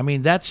 yeah. I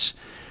mean, that's...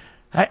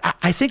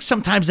 I think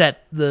sometimes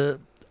that the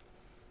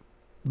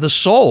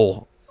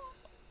soul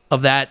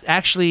of that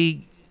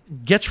actually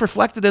gets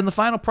reflected in the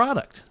final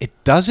product. It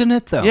doesn't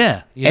it, though?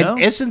 Yeah.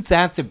 And isn't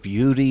that the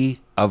beauty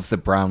of the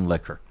brown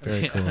liquor?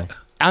 Very cool.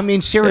 I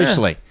mean,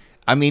 seriously. Yeah.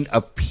 I mean,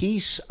 a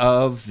piece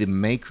of the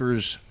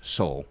maker's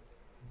soul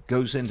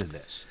goes into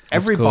this.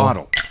 Every cool.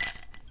 bottle.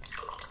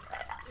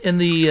 In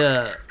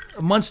the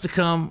months to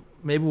come,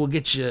 maybe we'll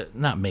get you,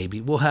 not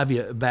maybe, we'll have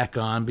you back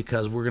on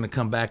because we're going to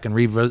come back and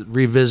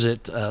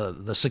revisit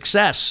the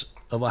success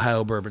of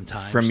Ohio Bourbon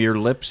Times. From your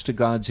lips to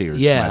God's ears,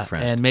 yeah, my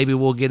friend. and maybe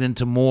we'll get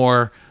into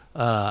more,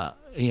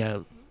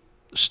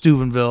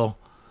 Steubenville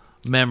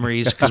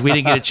memories because we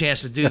didn't get a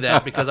chance to do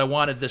that because I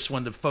wanted this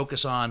one to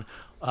focus on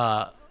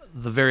the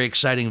very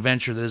exciting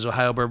venture that is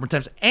Ohio Bourbon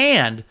Times.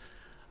 And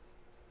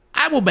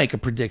I will make a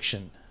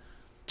prediction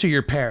to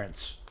your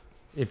parents,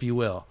 if you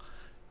will.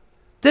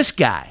 This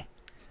guy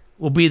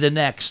will be the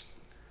next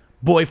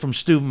boy from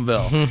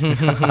Steubenville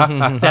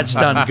that's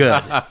done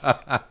good.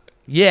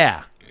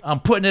 Yeah, I'm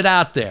putting it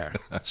out there.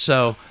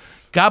 So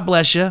God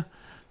bless you.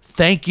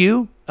 Thank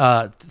you.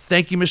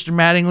 Thank you, Mr.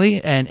 Mattingly,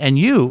 and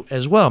you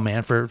as well,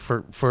 man, for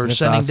That's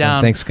sending awesome.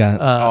 down. Thanks, Scott.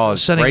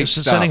 it's great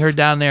sending her stuff.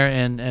 down there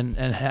and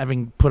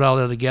having put all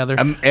that together.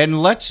 And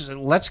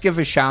let's give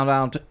a shout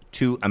out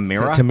to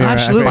Amira. To Amira.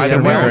 Absolutely, By the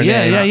way, Amira. her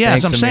Yeah, name. yeah.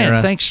 As I'm Thanks, saying,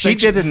 Amira. thanks. She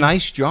did a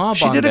nice job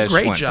She on did a this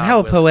great one. job. How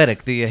with it.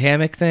 poetic. The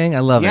hammock thing. I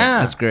love Yeah.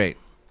 it. That's great.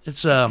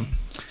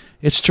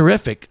 It's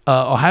terrific.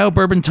 Ohio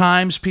Bourbon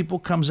Times, people,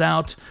 comes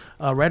out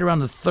right around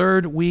the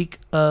third week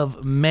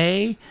of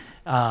May.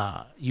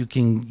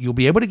 You'll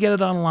be able to get it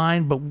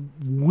online, but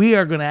we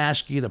are going to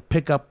ask you to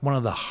pick up one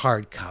of the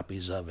hard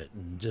copies of it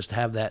and just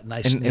have that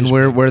nice. And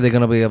where are they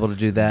going to be able to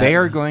do that? They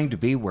are going to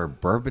be where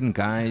bourbon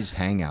guys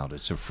hang out.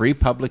 It's a free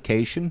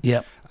publication.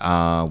 Yep.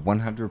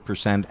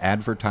 100%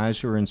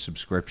 advertiser and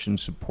subscription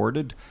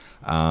supported.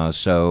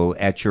 So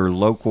at your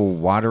local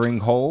watering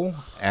hole,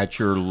 at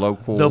your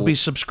local... There'll be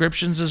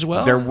subscriptions as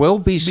well. There will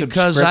be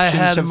because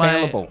subscriptions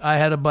available. I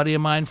had a buddy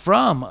of mine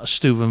from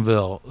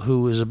Steubenville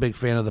who is a big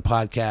fan of the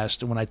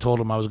podcast, and when I told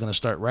him I was going to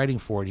start writing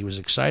for it, he was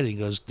excited. He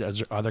goes,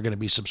 "Are there going to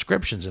be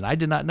subscriptions?" And I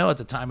did not know at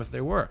the time if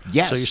there were.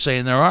 Yes. So you're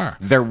saying there are.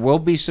 There will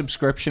be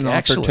subscription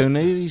Excellent.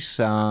 opportunities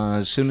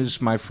as soon as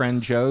my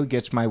friend Joe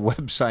gets my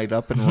website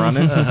up and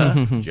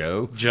running.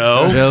 Joe,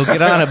 Joe,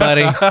 get on it,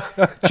 buddy.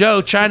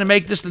 Joe, trying to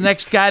make this the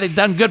next guy that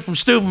done good from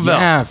Steubenville.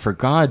 yeah, for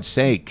God's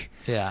sake.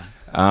 Yeah.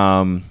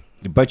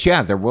 But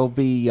yeah, there will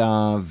be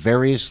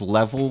various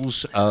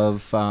levels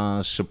of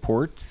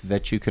support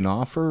that you can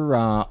offer.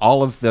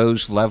 All of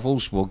those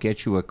levels will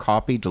get you a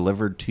copy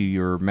delivered to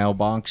your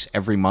mailbox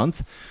every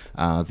month.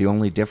 The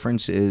only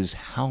difference is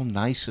how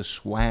nice a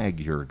swag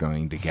you're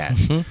going to get.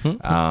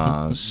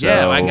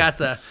 Yeah,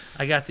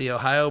 I got the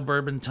Ohio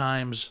Bourbon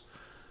Times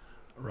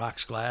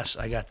rocks glass.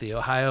 I got the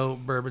Ohio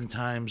Bourbon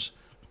Times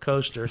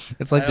coaster.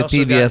 It's like I the also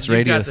PBS got,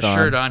 you got the Radiothon.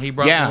 shirt on. He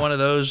brought Yeah. me one of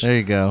those. There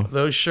you go.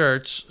 Those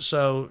shirts.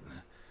 So,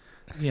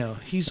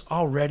 he's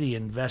already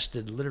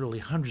invested literally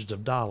hundreds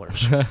of dollars.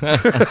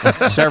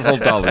 several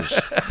dollars,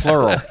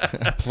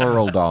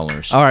 plural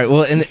dollars. All right.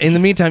 Well, in the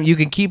meantime, you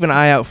can keep an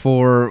eye out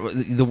for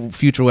the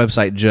future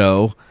website,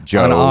 Joe.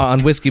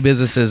 On Whiskey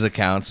Business's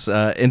accounts,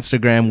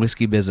 Instagram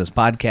Whiskey Business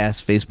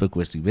Podcast, Facebook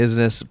Whiskey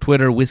Business,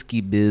 Twitter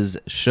Whiskey Biz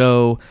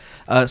Show.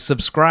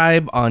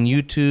 Subscribe on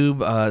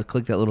YouTube.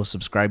 Click that little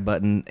subscribe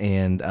button.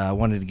 And I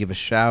wanted to give a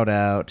shout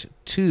out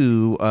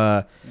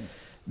to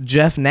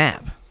Jeff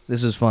Knapp.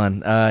 This is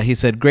fun. He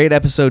said, "Great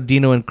episode,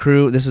 Dino and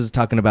crew." This is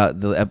talking about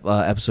the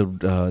episode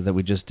that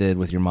we just did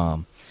with your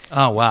mom.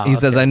 Oh, wow. He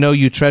says, "I know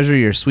you treasure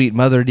your sweet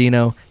mother,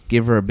 Dino.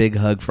 Give her a big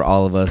hug for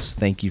all of us.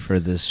 Thank you for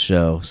this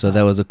show." So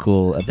that was a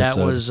cool episode. That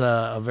was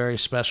a very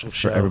special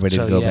show. everybody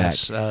to so, go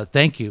yes,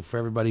 thank you for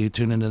everybody who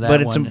tuned into that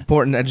But it's one.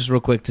 important, just real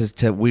quick,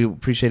 we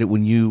appreciate it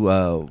when you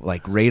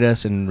rate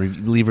us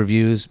and leave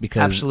reviews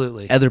because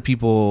Absolutely. other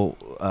people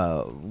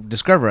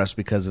discover us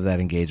because of that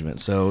engagement.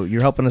 So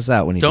you're helping us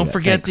out when you do Don't that.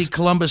 forget Thanks. the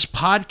Columbus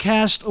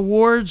Podcast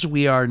Awards.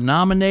 We are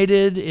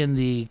nominated in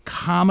the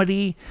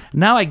comedy.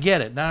 Now I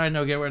get it. Now I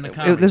know we're in the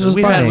comedy. This was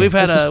we've funny. We've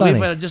This is funny.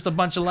 had just a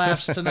bunch of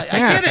laughs tonight. I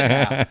get it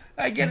now.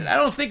 I get it. I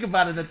don't think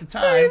about it at the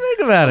time. What do you think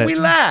about it? We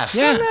laugh.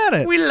 Yeah. Think about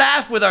it. We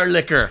laugh with our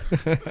liquor.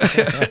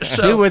 See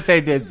So what they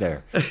did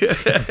there. go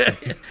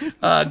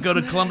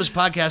to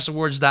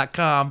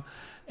ColumbusPodcastAwards.com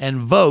and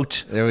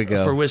vote There we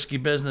go. for Whiskey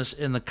Business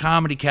in the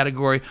comedy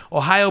category.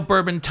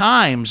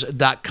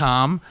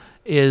 OhioBourbonTimes.com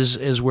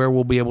is where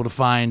we'll be able to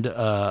find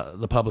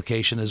the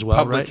publication as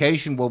well, right?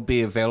 Publication will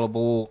be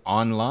available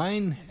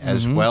online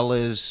as well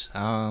as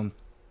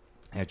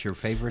at your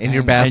favorite In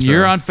your hangout. bathroom. And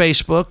you're on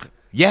Facebook.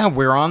 Yeah,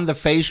 we're on the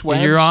face web.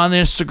 And you're on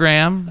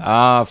Instagram.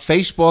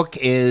 Facebook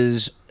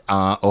is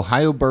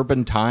Ohio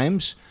Bourbon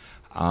Times.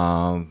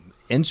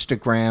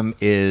 Instagram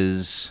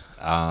is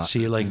See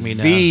you like me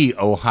now. the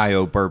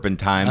Ohio Bourbon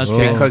Times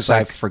Okay. because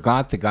I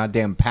forgot the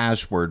goddamn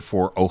password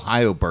for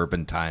Ohio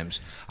Bourbon Times.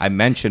 I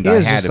mentioned He I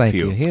is had just a like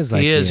few. you. He is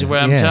like He is. you.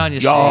 Well, I'm Yeah. telling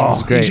you, Oh,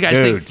 Steve. great,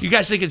 dude. You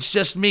guys think it's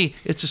just me.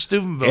 It's a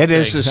Steubenville It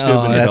thing. is a Oh,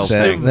 Steubenville that's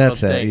it. thing.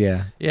 That's it. thing.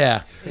 Yeah.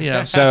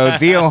 Yeah. So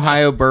the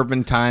Ohio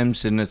Bourbon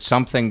Times, and it's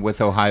something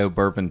with Ohio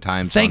Bourbon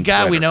Times. Thank on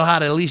God we Twitter. know how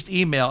to at least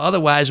email.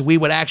 Otherwise, we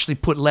would actually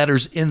put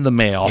letters in the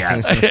mail.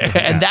 Yes.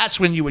 And that's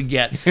when you would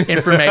get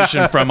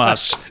information from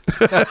us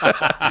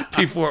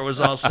before it was was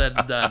all said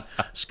and done.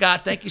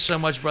 Scott, thank you so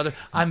much, brother.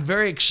 I'm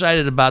very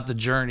excited about the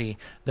journey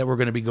that we're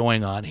going to be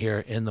going on here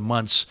in the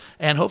months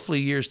and hopefully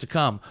years to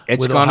come.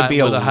 It's going to be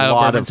a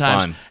lot of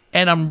fun.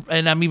 And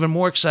I'm even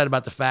more excited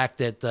about the fact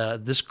that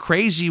this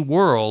crazy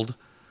world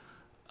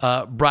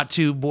brought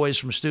two boys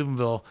from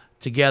Steubenville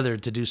together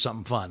to do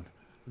something fun.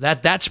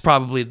 That's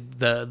probably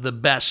the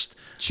best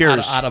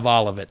out of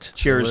all of it.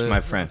 Cheers,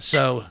 my friend.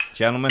 So,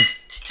 gentlemen,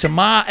 to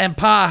Ma and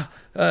Pa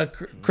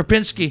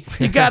Krapinski,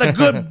 you got a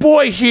good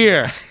boy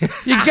here.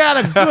 You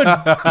got a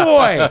good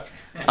boy.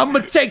 I'm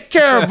going to take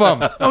care of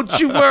him. Don't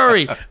you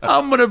worry.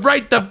 I'm going to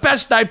write the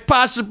best I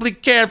possibly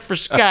can for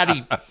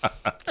Scotty.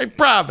 I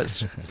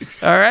promise.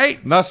 All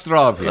right?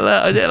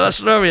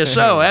 Nostrovia.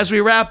 So, as we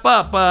wrap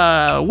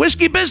up,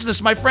 Whiskey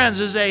Business, my friends,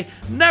 is a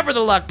Never the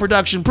Luck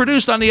production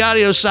produced on the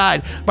audio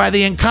side by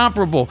the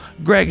incomparable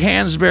Greg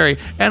Hansberry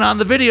and on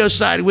the video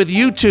side with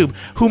YouTube,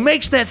 who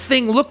makes that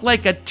thing look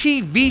like a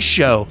TV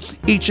show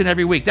each and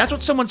every week. That's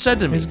what someone said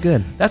to me. It's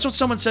good. That's what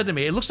someone said to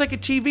me. It looks like a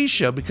TV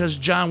show because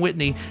John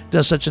Whitney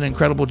does such an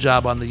incredible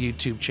job on the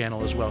YouTube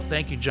channel as well.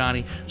 Thank you,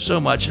 Johnny, so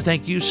much.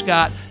 Thank you,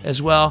 Scott,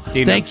 as well.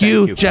 Dino, thank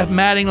you, Jeff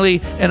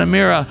Mattingly and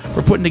Amira,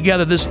 for putting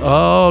together this.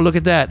 Oh, look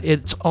at that.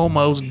 It's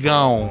almost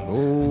gone.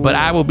 Ooh. But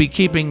I will be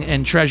keeping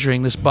and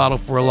treasuring this bottle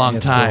for a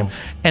long time. Cool.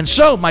 And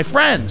so, my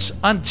friends,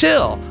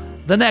 until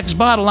the next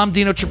bottle, I'm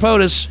Dino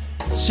Tripodis.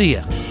 See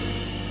ya.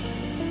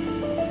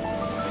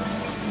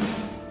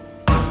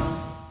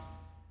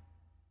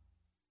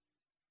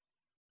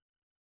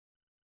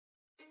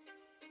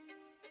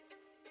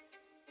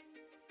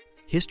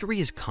 History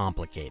is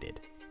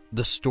complicated.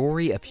 The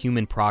story of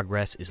human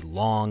progress is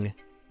long,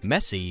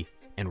 messy,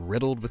 and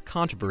riddled with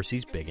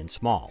controversies big and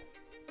small.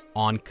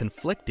 On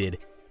Conflicted,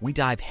 we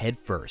dive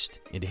headfirst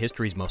into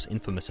history's most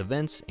infamous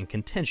events and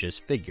contentious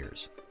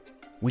figures.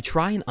 We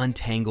try and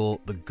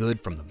untangle the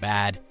good from the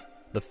bad,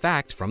 the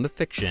fact from the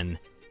fiction,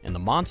 and the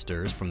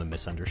monsters from the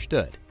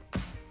misunderstood.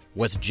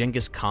 Was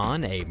Genghis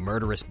Khan a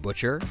murderous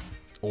butcher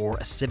or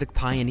a civic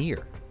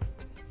pioneer?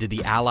 Did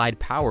the Allied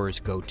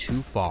powers go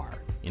too far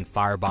in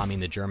firebombing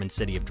the German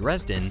city of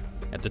Dresden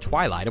at the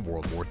twilight of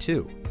World War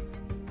II?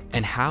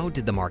 And how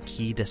did the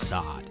Marquis de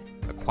Sade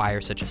acquire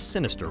such a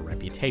sinister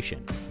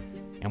reputation?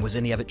 And was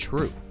any of it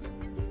true?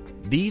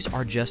 These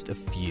are just a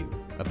few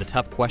of the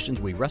tough questions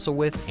we wrestle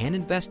with and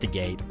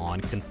investigate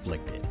on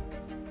Conflicted.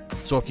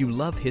 So if you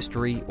love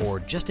history or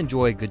just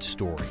enjoy a good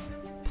story,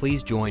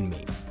 please join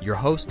me, your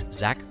host,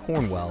 Zach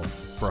Cornwell,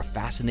 for a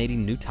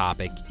fascinating new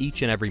topic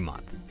each and every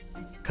month.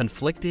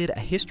 Conflicted, a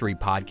history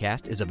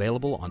podcast, is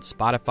available on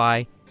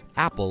Spotify,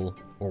 Apple,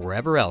 or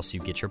wherever else you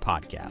get your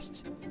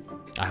podcasts.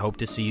 I hope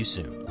to see you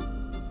soon.